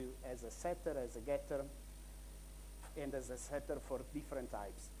attribute as a setter, as a getter, and as a setter for different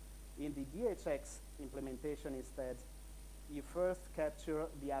types. In the DHX implementation instead, you first capture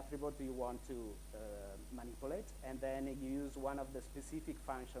the attribute you want to manipulate, and then you use one of the specific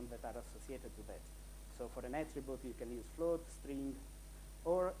functions that are associated to that. So for an attribute, you can use float, string,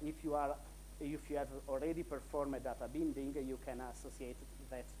 or if you have already performed a data binding, you can associate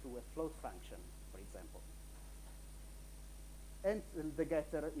that to a float function, for example. And the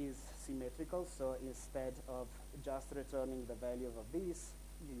getter is symmetrical, so instead of just returning the value of this,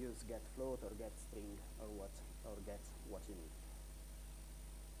 you use get float or get string or get what you need.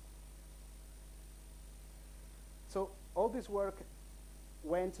 So all this work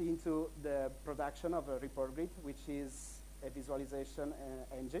went into the production of a report grid, which is a visualization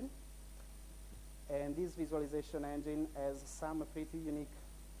engine. And this visualization engine has some pretty unique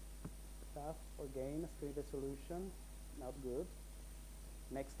stuff. Again, screen resolution, not good.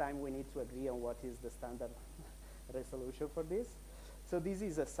 Next time we need to agree on what is the standard resolution for this. So this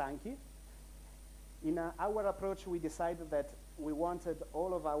is a Sankey. In our approach, we decided that we wanted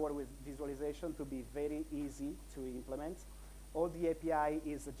all of our visualization to be very easy to implement. All the API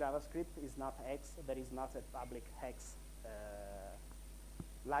is JavaScript, is not X. There is not a public Haxe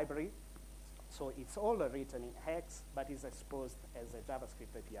library. So it's all written in Haxe, but is exposed as a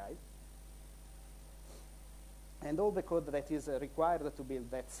JavaScript API. And all the code that is required to build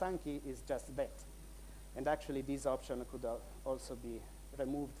that Sankey is just that. And actually, this option could also be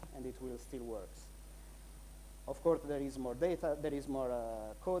removed, and it will still work. Of course, there is more data, there is more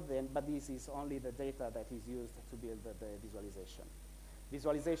code, but this is only the data that is used to build the visualization.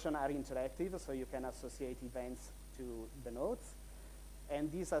 Visualization are interactive, so you can associate events to the nodes. And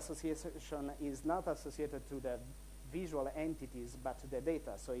this association is not associated to the visual entities, but to the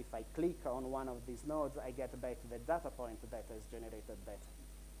data. So if I click on one of these nodes, I get back the data point that has generated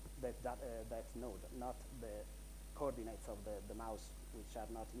that node, not the coordinates of the mouse, which are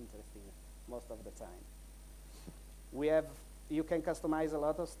not interesting most of the time. You can customize a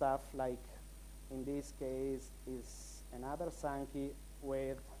lot of stuff, like in this case is another Sankey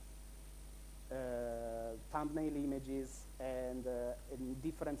with thumbnail images and a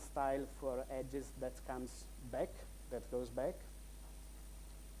different style for edges that goes back.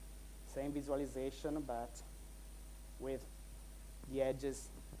 Same visualization, but with the edges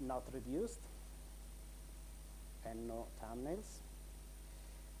not reduced and no thumbnails.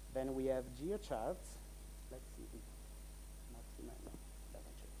 Then we have geocharts. Let's see. No,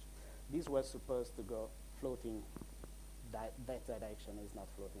 doesn't change. This was supposed to go floating. That direction is not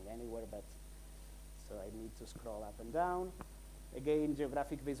floating anywhere, but so I need to scroll up and down. Again,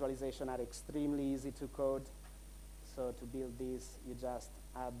 geographic visualization are extremely easy to code. So to build this, you just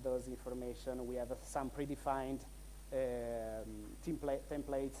add those information. We have some predefined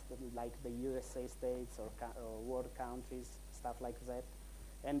templates like the USA states or world countries, stuff like that.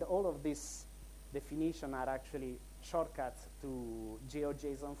 And all of these definitions are actually shortcuts to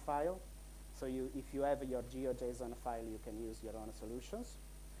GeoJSON file. So if you have your GeoJSON file, you can use your own solutions.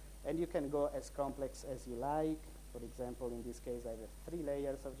 And you can go as complex as you like. For example, in this case, I have 3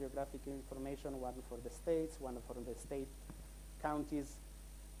 layers of geographic information, one for the states, one for the state counties,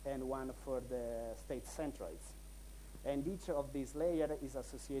 and one for the state centroids. And each of these layers is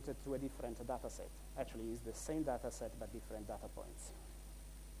associated to a different data set. Actually, it's the same data set, but different data points.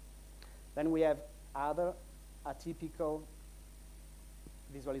 Then we have other atypical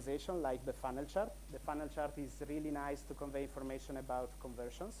visualization, like the funnel chart. The funnel chart is really nice to convey information about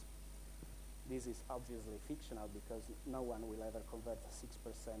conversions. This is obviously fictional because no one will ever convert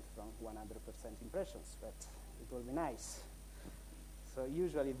 6% from 100% impressions, but it will be nice. So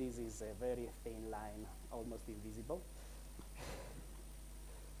usually this is a very thin line, almost invisible.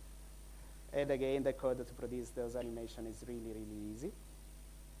 And again, the code to produce those animations is really, really easy.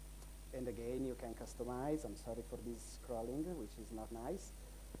 And again, you can customize. I'm sorry for this scrolling, which is not nice.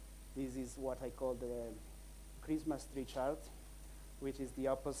 This is what I call the Christmas tree chart, which is the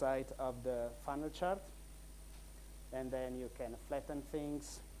opposite of the funnel chart. And then you can flatten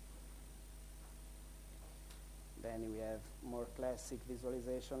things. Then we have more classic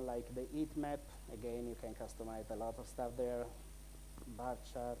visualization like the heat map. Again, you can customize a lot of stuff there. Bar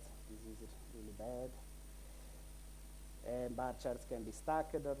chart, this is really bad. Bar charts can be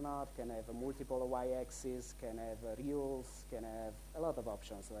stacked or not, can have multiple y-axis, can have rules, can have a lot of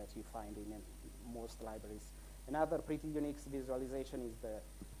options that you find in most libraries. Another pretty unique visualization is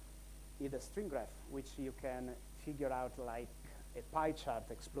the string graph, which you can figure out like a pie chart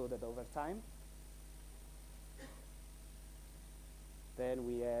exploded over time. Then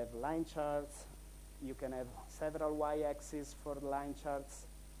we have line charts. You can have several y-axes for the line charts.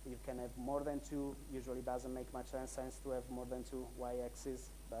 You can have more than 2. Usually doesn't make much sense to have more than 2 y-axes,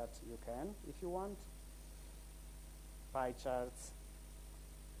 but you can if you want. Pie charts,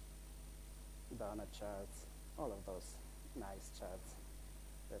 donut charts, all of those nice charts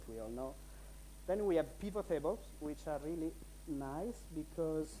that we all know. Then we have pivot tables, which are really nice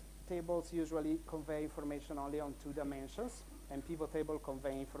because tables usually convey information only on 2 dimensions, and pivot table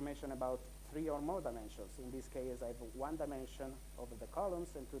convey information about 3 or more dimensions. In this case, I have 1 dimension over the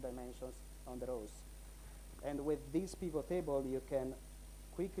columns and 2 dimensions on the rows. And with this pivot table, you can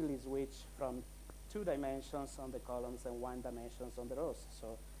quickly switch from 2 dimensions on the columns and 1 dimension on the rows.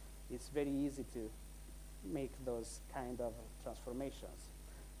 So it's very easy to make those kind of transformations.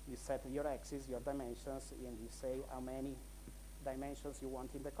 You set your axis, your dimensions, and you say how many dimensions you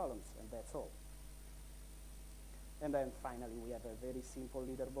want in the columns, and that's all. And then finally, we have a very simple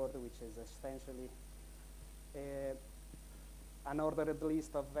leaderboard, which is essentially an ordered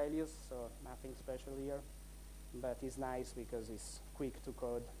list of values, so nothing special here. But it's nice because it's quick to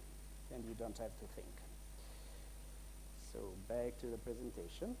code, and you don't have to think. So back to the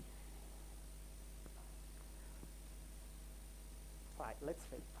presentation. Let's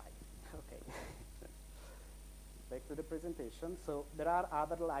say 5. Okay. Back to the presentation. So there are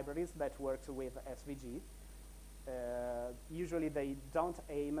other libraries that work with SVG. Usually they don't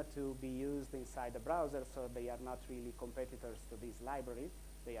aim to be used inside the browser, so they are not really competitors to this library.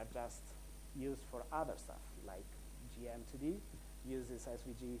 They are just used for other stuff, like GM2D uses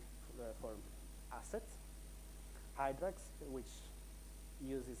SVG for assets. Hydrax, which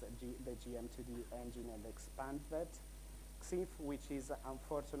uses the GM2D engine and expands that. XIF, which is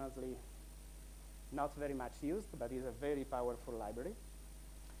unfortunately not very much used, but is a very powerful library.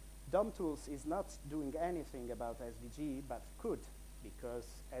 DOM tools is not doing anything about SVG, but could, because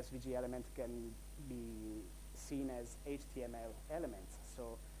SVG element can be seen as HTML elements.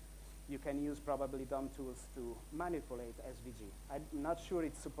 So you can use probably DOM tools to manipulate SVG. I'm not sure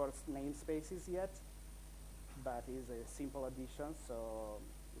it supports namespaces yet, but it's a simple addition, so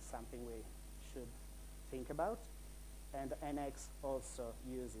it's something we should think about. And NX also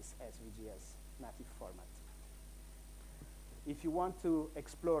uses SVG as native format. If you want to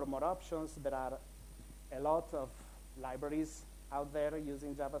explore more options, there are a lot of libraries out there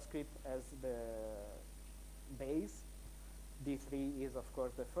using JavaScript as the base. D3 is, of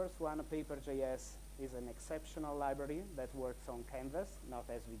course, the first one. Paper.js is an exceptional library that works on Canvas, not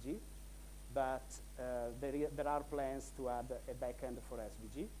SVG. But there are plans to add a backend for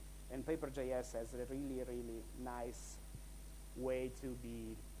SVG. And Paper.js has a really, really nice way to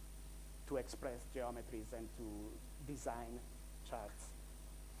express geometries and to design charts.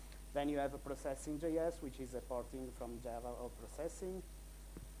 Then you have a processing.js, which is a porting from Java of processing.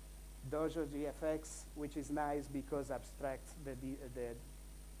 Dojo GFX, which is nice because abstracts the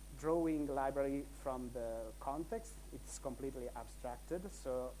drawing library from the context. It's completely abstracted,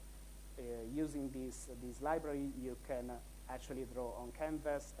 so using this library, you can actually draw on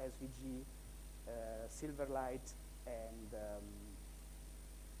canvas, SVG, Silverlight, and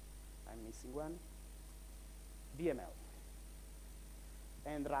I'm missing one, VML.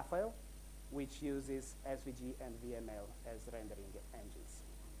 And Raphael, which uses SVG and VML as rendering engines.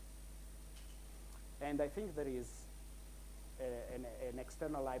 And I think there is an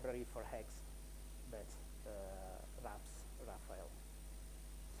external library for Haxe that wraps Raphael.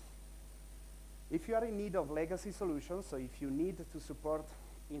 If you are in need of legacy solutions, so if you need to support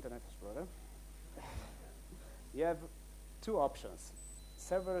Internet Explorer, you have two options.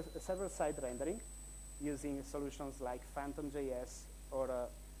 Server-side rendering using solutions like Phantom.js or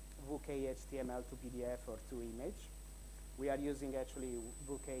VUK HTML to PDF or to image. We are using actually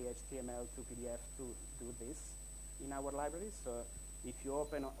VUK HTML to PDF to do this in our library. So if you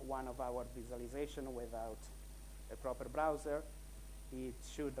open one of our visualization without a proper browser, it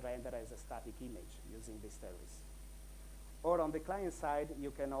should render as a static image using this service. Or on the client side,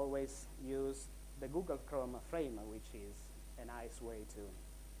 you can always use the Google Chrome frame, which is a nice way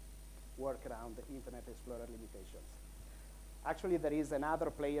to work around the Internet Explorer limitations. Actually, there is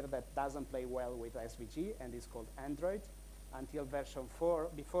another player that doesn't play well with SVG, and is called Android. Until version 4,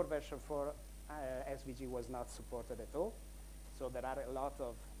 before version 4, SVG was not supported at all. So there are a lot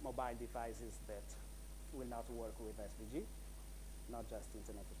of mobile devices that will not work with SVG, not just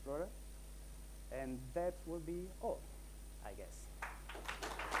Internet Explorer. And that will be all, I guess.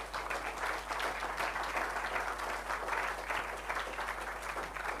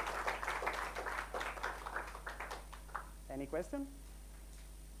 Any question?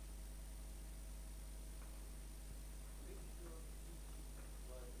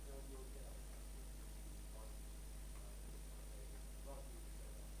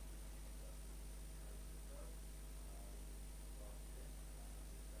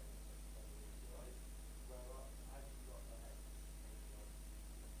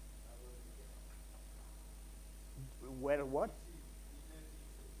 Where what?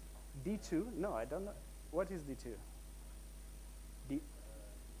 D2? No, I don't know. What is D2?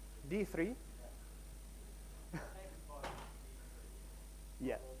 D3?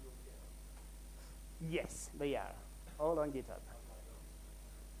 Yeah. Yes, they are. All on GitHub.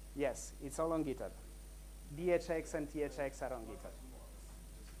 Yes, it's all on GitHub. DHX and THX are on GitHub.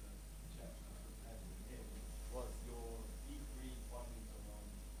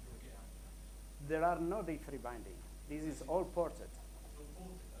 There are no D3 binding. This is all ported.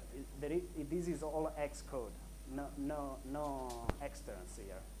 This is all X code. No externs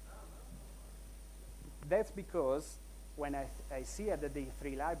here. That's because when I see at the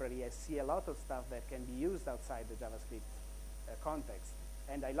D3 library, I see a lot of stuff that can be used outside the JavaScript context.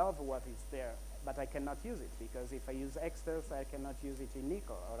 And I love what is there, but I cannot use it, because if I use exters, I cannot use it in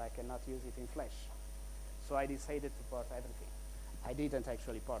Nico, or I cannot use it in Flash. So I decided to port everything. I didn't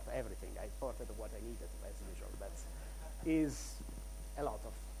actually port everything. I ported what I needed, as usual. That is a lot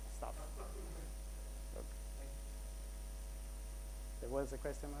of stuff. Okay. There was a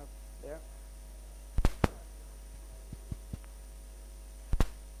question up there.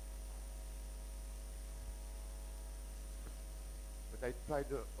 But I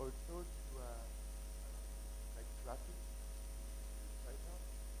tried also to make graphics right now,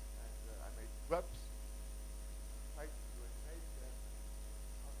 and I made drops. Tried to make them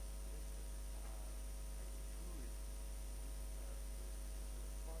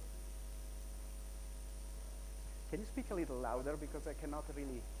Can you speak a little louder, because I cannot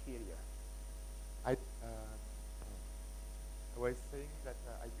really hear you? I was saying that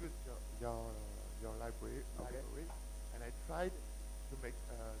I used your library, and I tried to make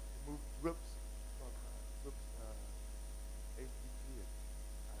to move groups from groups SVG.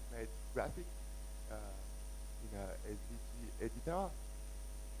 I made graphics in a SVG editor,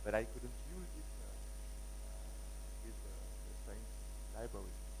 but I couldn't use it with the same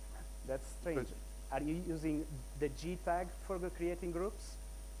library. That's strange. Are you using the G tag for creating groups?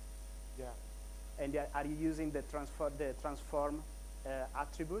 Yeah. And are you using the transform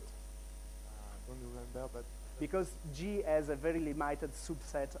attribute? Don't remember, but because G has a very limited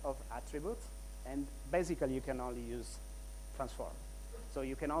subset of attributes, and basically you can only use transform. So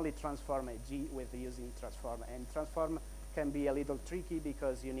you can only transform a G with using transform, and transform can be a little tricky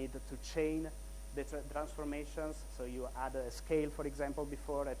because you need to chain the transformations. So you add a scale, for example,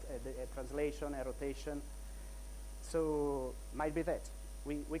 before a translation, a rotation. So might be that.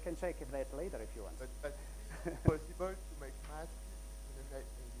 We can check that later if you want. But it's possible to make masks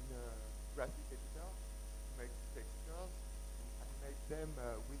in a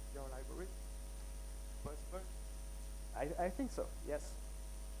I think so, yes.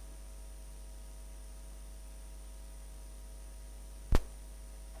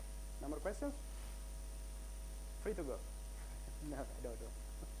 No more questions? Free to go. No, I don't know.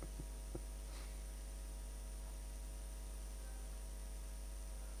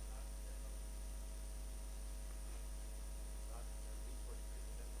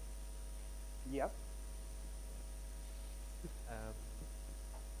 Yep.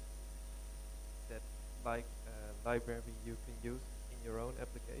 That library you can use in your own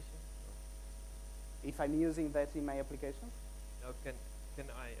application? If I'm using that in my application? No, can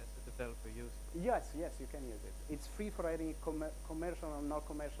I, as a developer, use it? Yes, yes, you can use it. It's free for any commercial or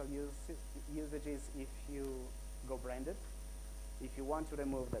non-commercial usages if you go branded. If you want to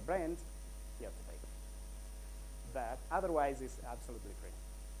remove the brand, you have to pay. But otherwise, it's absolutely free.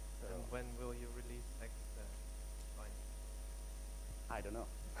 So And when will you release next line? I don't know.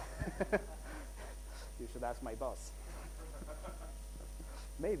 You should ask my boss.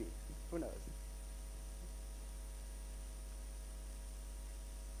 Maybe. Who knows?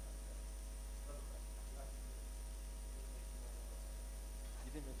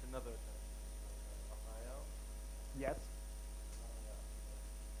 You didn't mention another IO. Yes.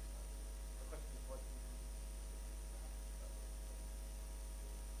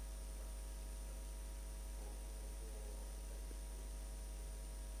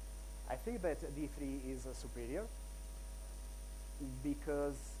 I think that D3 is superior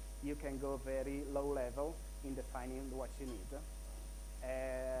because you can go very low level in defining what you need.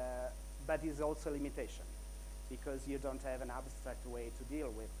 But it's also a limitation because you don't have an abstract way to deal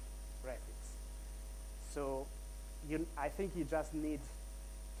with graphics. So I think you just need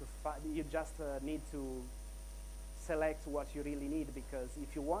to select what you really need, because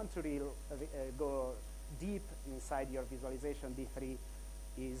if you want to go deep inside your visualization, D3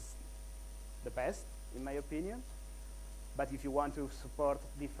 is the best, in my opinion. But if you want to support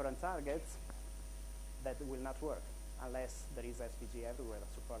different targets, that will not work unless there is SVG everywhere,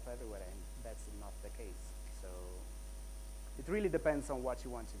 support everywhere, and that's not the case. So it really depends on what you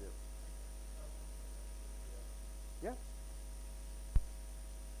want to do. Yeah.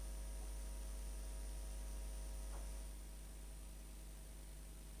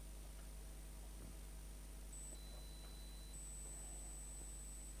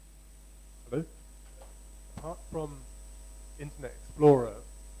 Hello. Apart from Internet Explorer,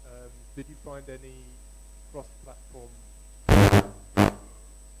 did you find any cross-platform,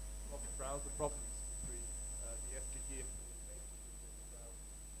 cross-browser problems between the SVG implementation and the browser?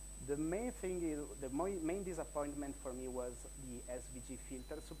 The main thing is, the main disappointment for me was the SVG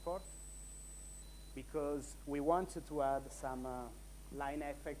filter support, because we wanted to add some line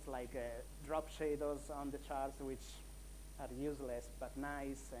effects like drop shadows on the charts, which are useless but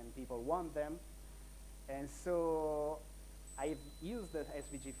nice, and people want them. And so I used the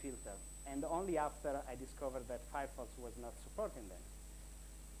SVG filter, and only after I discovered that Firefox was not supporting them.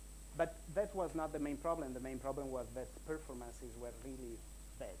 But that was not the main problem. The main problem was that performances were really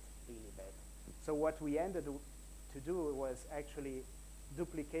bad, really bad. So what we ended to do was actually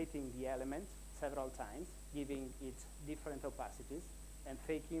duplicating the element several times, giving it different opacities, and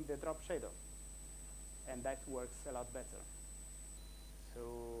faking the drop shadow. And that works a lot better.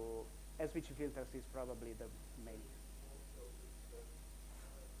 So SVG filters is probably the main.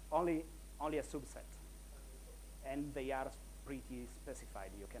 Only a subset. And they are pretty specified.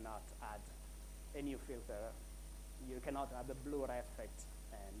 You cannot add a new filter. You cannot add a blur effect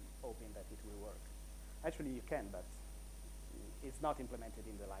and hoping that it will work. Actually, you can, but it's not implemented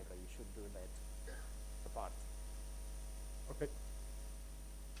in the library. You should do that apart. Okay.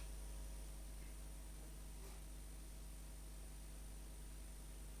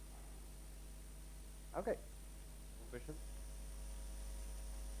 Okay. Question?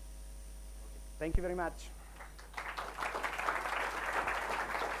 Thank you very much.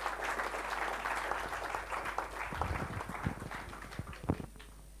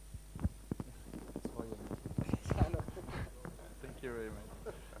 Thank you very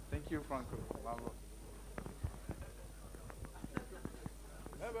much. Thank you, Franco. Bravo.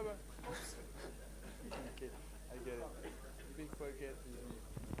 Okay, I get it. Big forget is me.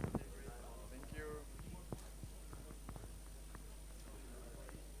 Thank you.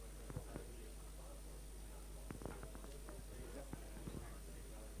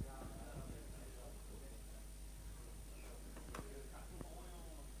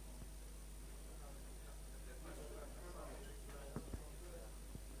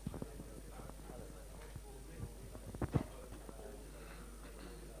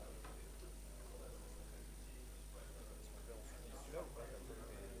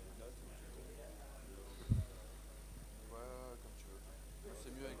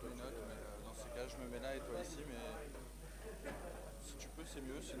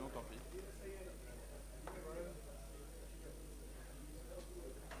 Sinon, tant pis.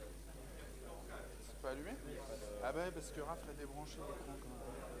 C'est pas allumé? Ah bah parce que Raph a débranché l'écran quand même.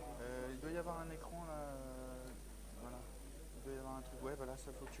 Il doit y avoir un écran là. Voilà. Il doit y avoir un truc. Ouais, voilà,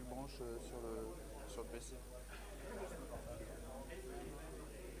 ça faut que tu le branches sur le PC.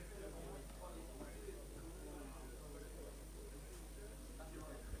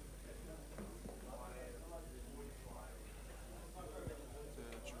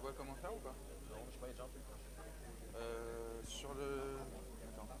 Tu vois comment faire ou pas? Non, je sais pas, il y a déjà un truc. Sur le...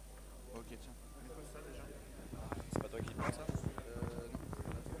 Attends. Ok, tiens. Mets-toi ça déjà. C'est pas toi qui prends ça? Non.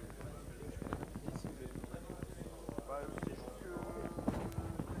 Bah, c'est juste que...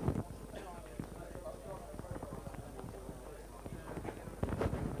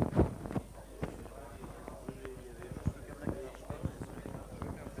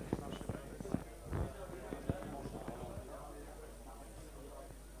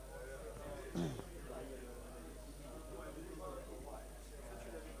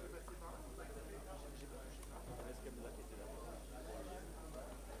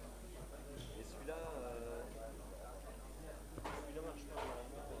 Et celui-là marche pas normalement.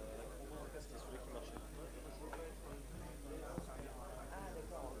 La promo en tout cas c'était celui qui marchait. Ah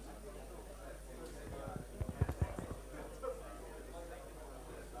d'accord.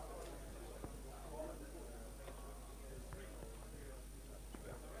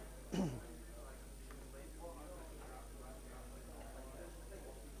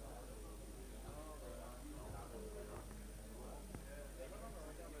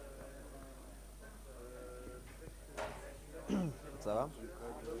 Ça va?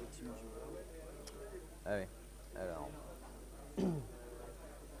 Ah oui. Alors.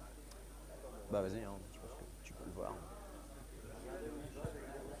 Bah vas-y, hein. Je pense que tu peux le voir.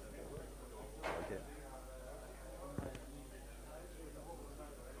 Ok.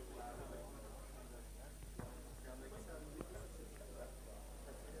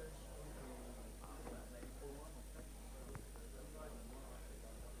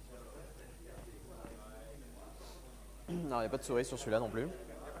 Non, il n'y a pas de souris sur celui-là non plus.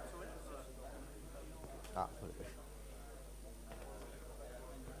 Ah, ça l'ai fait.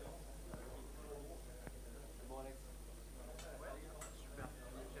 Super.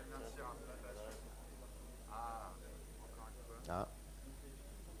 Nickel, merci Raph. Ah, encore une fois. Ah.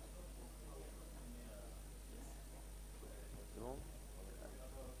 C'est bon?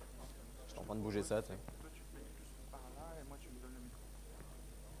 Je suis en train de bouger ça, tu sais. Toi, tu te mets plus par là et moi, tu me donnes le micro.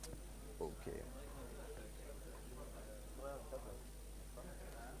 Ok.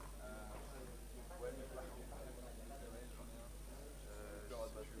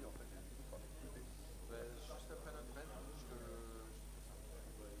 Juste après notre bête, je te...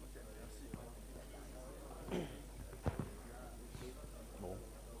 Ok, merci. Bon.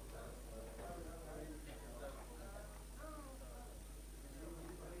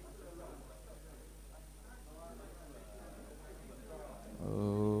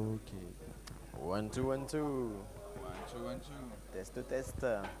 Ok. 1, 2, 1, 2. 1, 2, 1, 2. Test, test.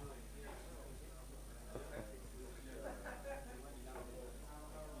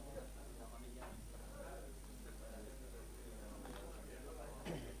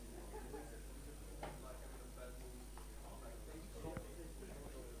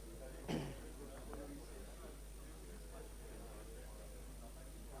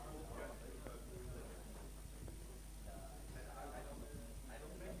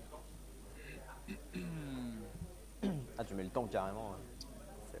 Ah, tu mets le temps carrément.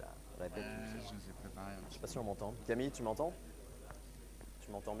 C'est la répète. Je les ai préparés. Je sais pas si on m'entend. Camille, tu m'entends? Tu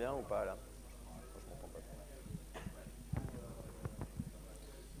m'entends bien ou pas là? Moi, je m'entends pas.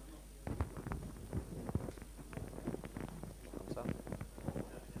 Comme ça?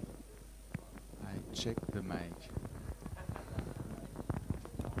 I check the mic.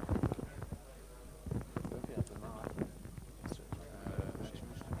 Ok, un peu de main, hein.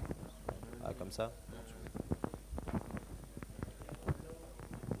 Ah, comme ça?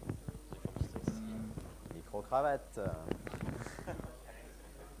 Micro-cravate.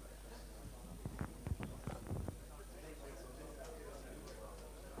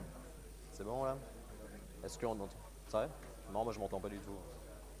 C'est bon là? Est-ce qu'on entend? C'est vrai? Non, moi je m'entends pas du tout.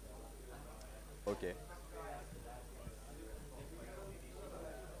 Ok. C'est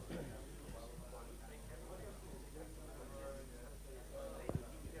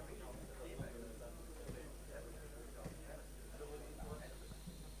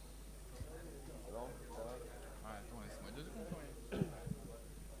bon? Ça va? Ouais, attends, laisse-moi 2 secondes. Tranquille. Ça le fait.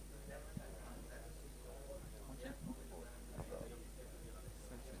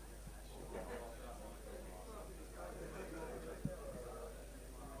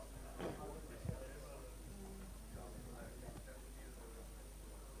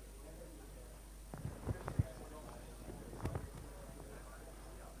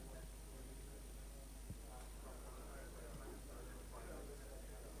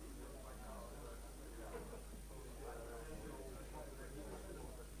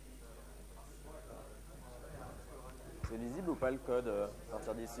 pas le code à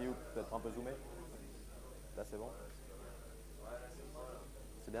partir d'ici ou peut-être un peu zoomé? Là, c'est bon?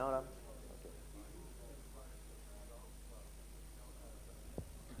 C'est bien, là? Ok.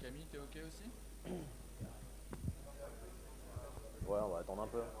 Et Camille, t'es OK aussi? Ouais, on va attendre un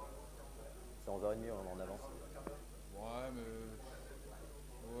peu. C'est 11h30, on est en avance. Ouais, mais...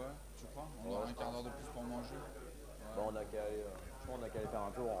 Ouais, tu crois? On aura un quart d'heure de plus pour manger. Bon, on a qu'à aller, je pense qu'on a qu'à aller faire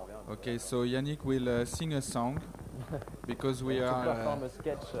un tour, on revient. Okay, so Yannick will sing a song because we To are. perform a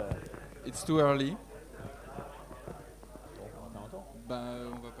sketch. It's too early. Bon, on va faire un tour.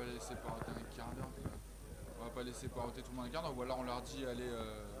 Ben, on va pas laisser poireauter un quart d'heure. On va pas laisser poireauter tout le monde un quart d'heure, ou alors on leur dit allez.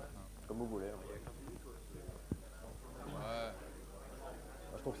 Comme vous voulez. Ouais.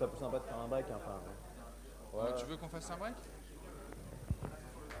 Moi, je trouve ça plus sympa de faire un break. Hein, enfin, Ouais, tu veux qu'on fasse un break?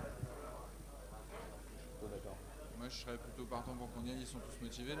 Oh, d'accord. Moi, je serais plutôt partant pour qu'on y aille. Ils sont tous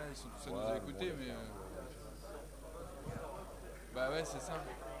motivés là, ils sont tous à Ouais, nous écouter, bon, mais. Bah ouais, c'est ça.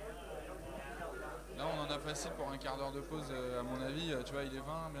 Là, on en a facile pour un quart d'heure de pause, à mon avis. Tu vois, il est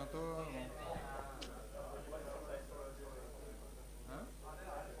 20 bientôt. Bon. Hein?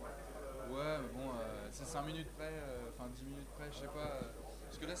 Ouais, mais bon, c'est 5 minutes près, enfin 10 minutes près, je sais pas.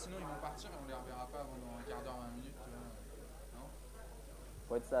 Parce que là, sinon, ils vont partir et on les reverra pas avant un quart d'heure, 20 minutes. Tu vois. Non?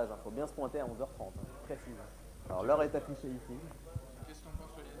 Faut être sage, hein. Faut bien se pointer à 11h30, hein, précise. Alors l'heure est affichée ici. Qu'est-ce que t'en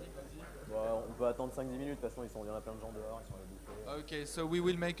penses, toi, Yannick? Vas-y. Bon, on peut attendre 5-10 minutes, de toute façon il y en a plein de gens dehors, ils sont allés bouffer. Okay, so we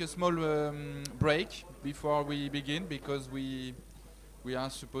will make a small break before we begin because we are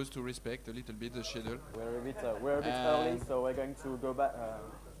supposed to respect a little bit the schedule. We're a bit early, so we're going to go back.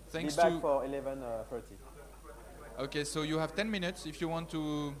 Thanks be back to- for 11:30. Okay, so you have 10 minutes if you want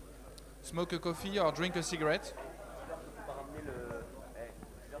to smoke a coffee or drink a cigarette.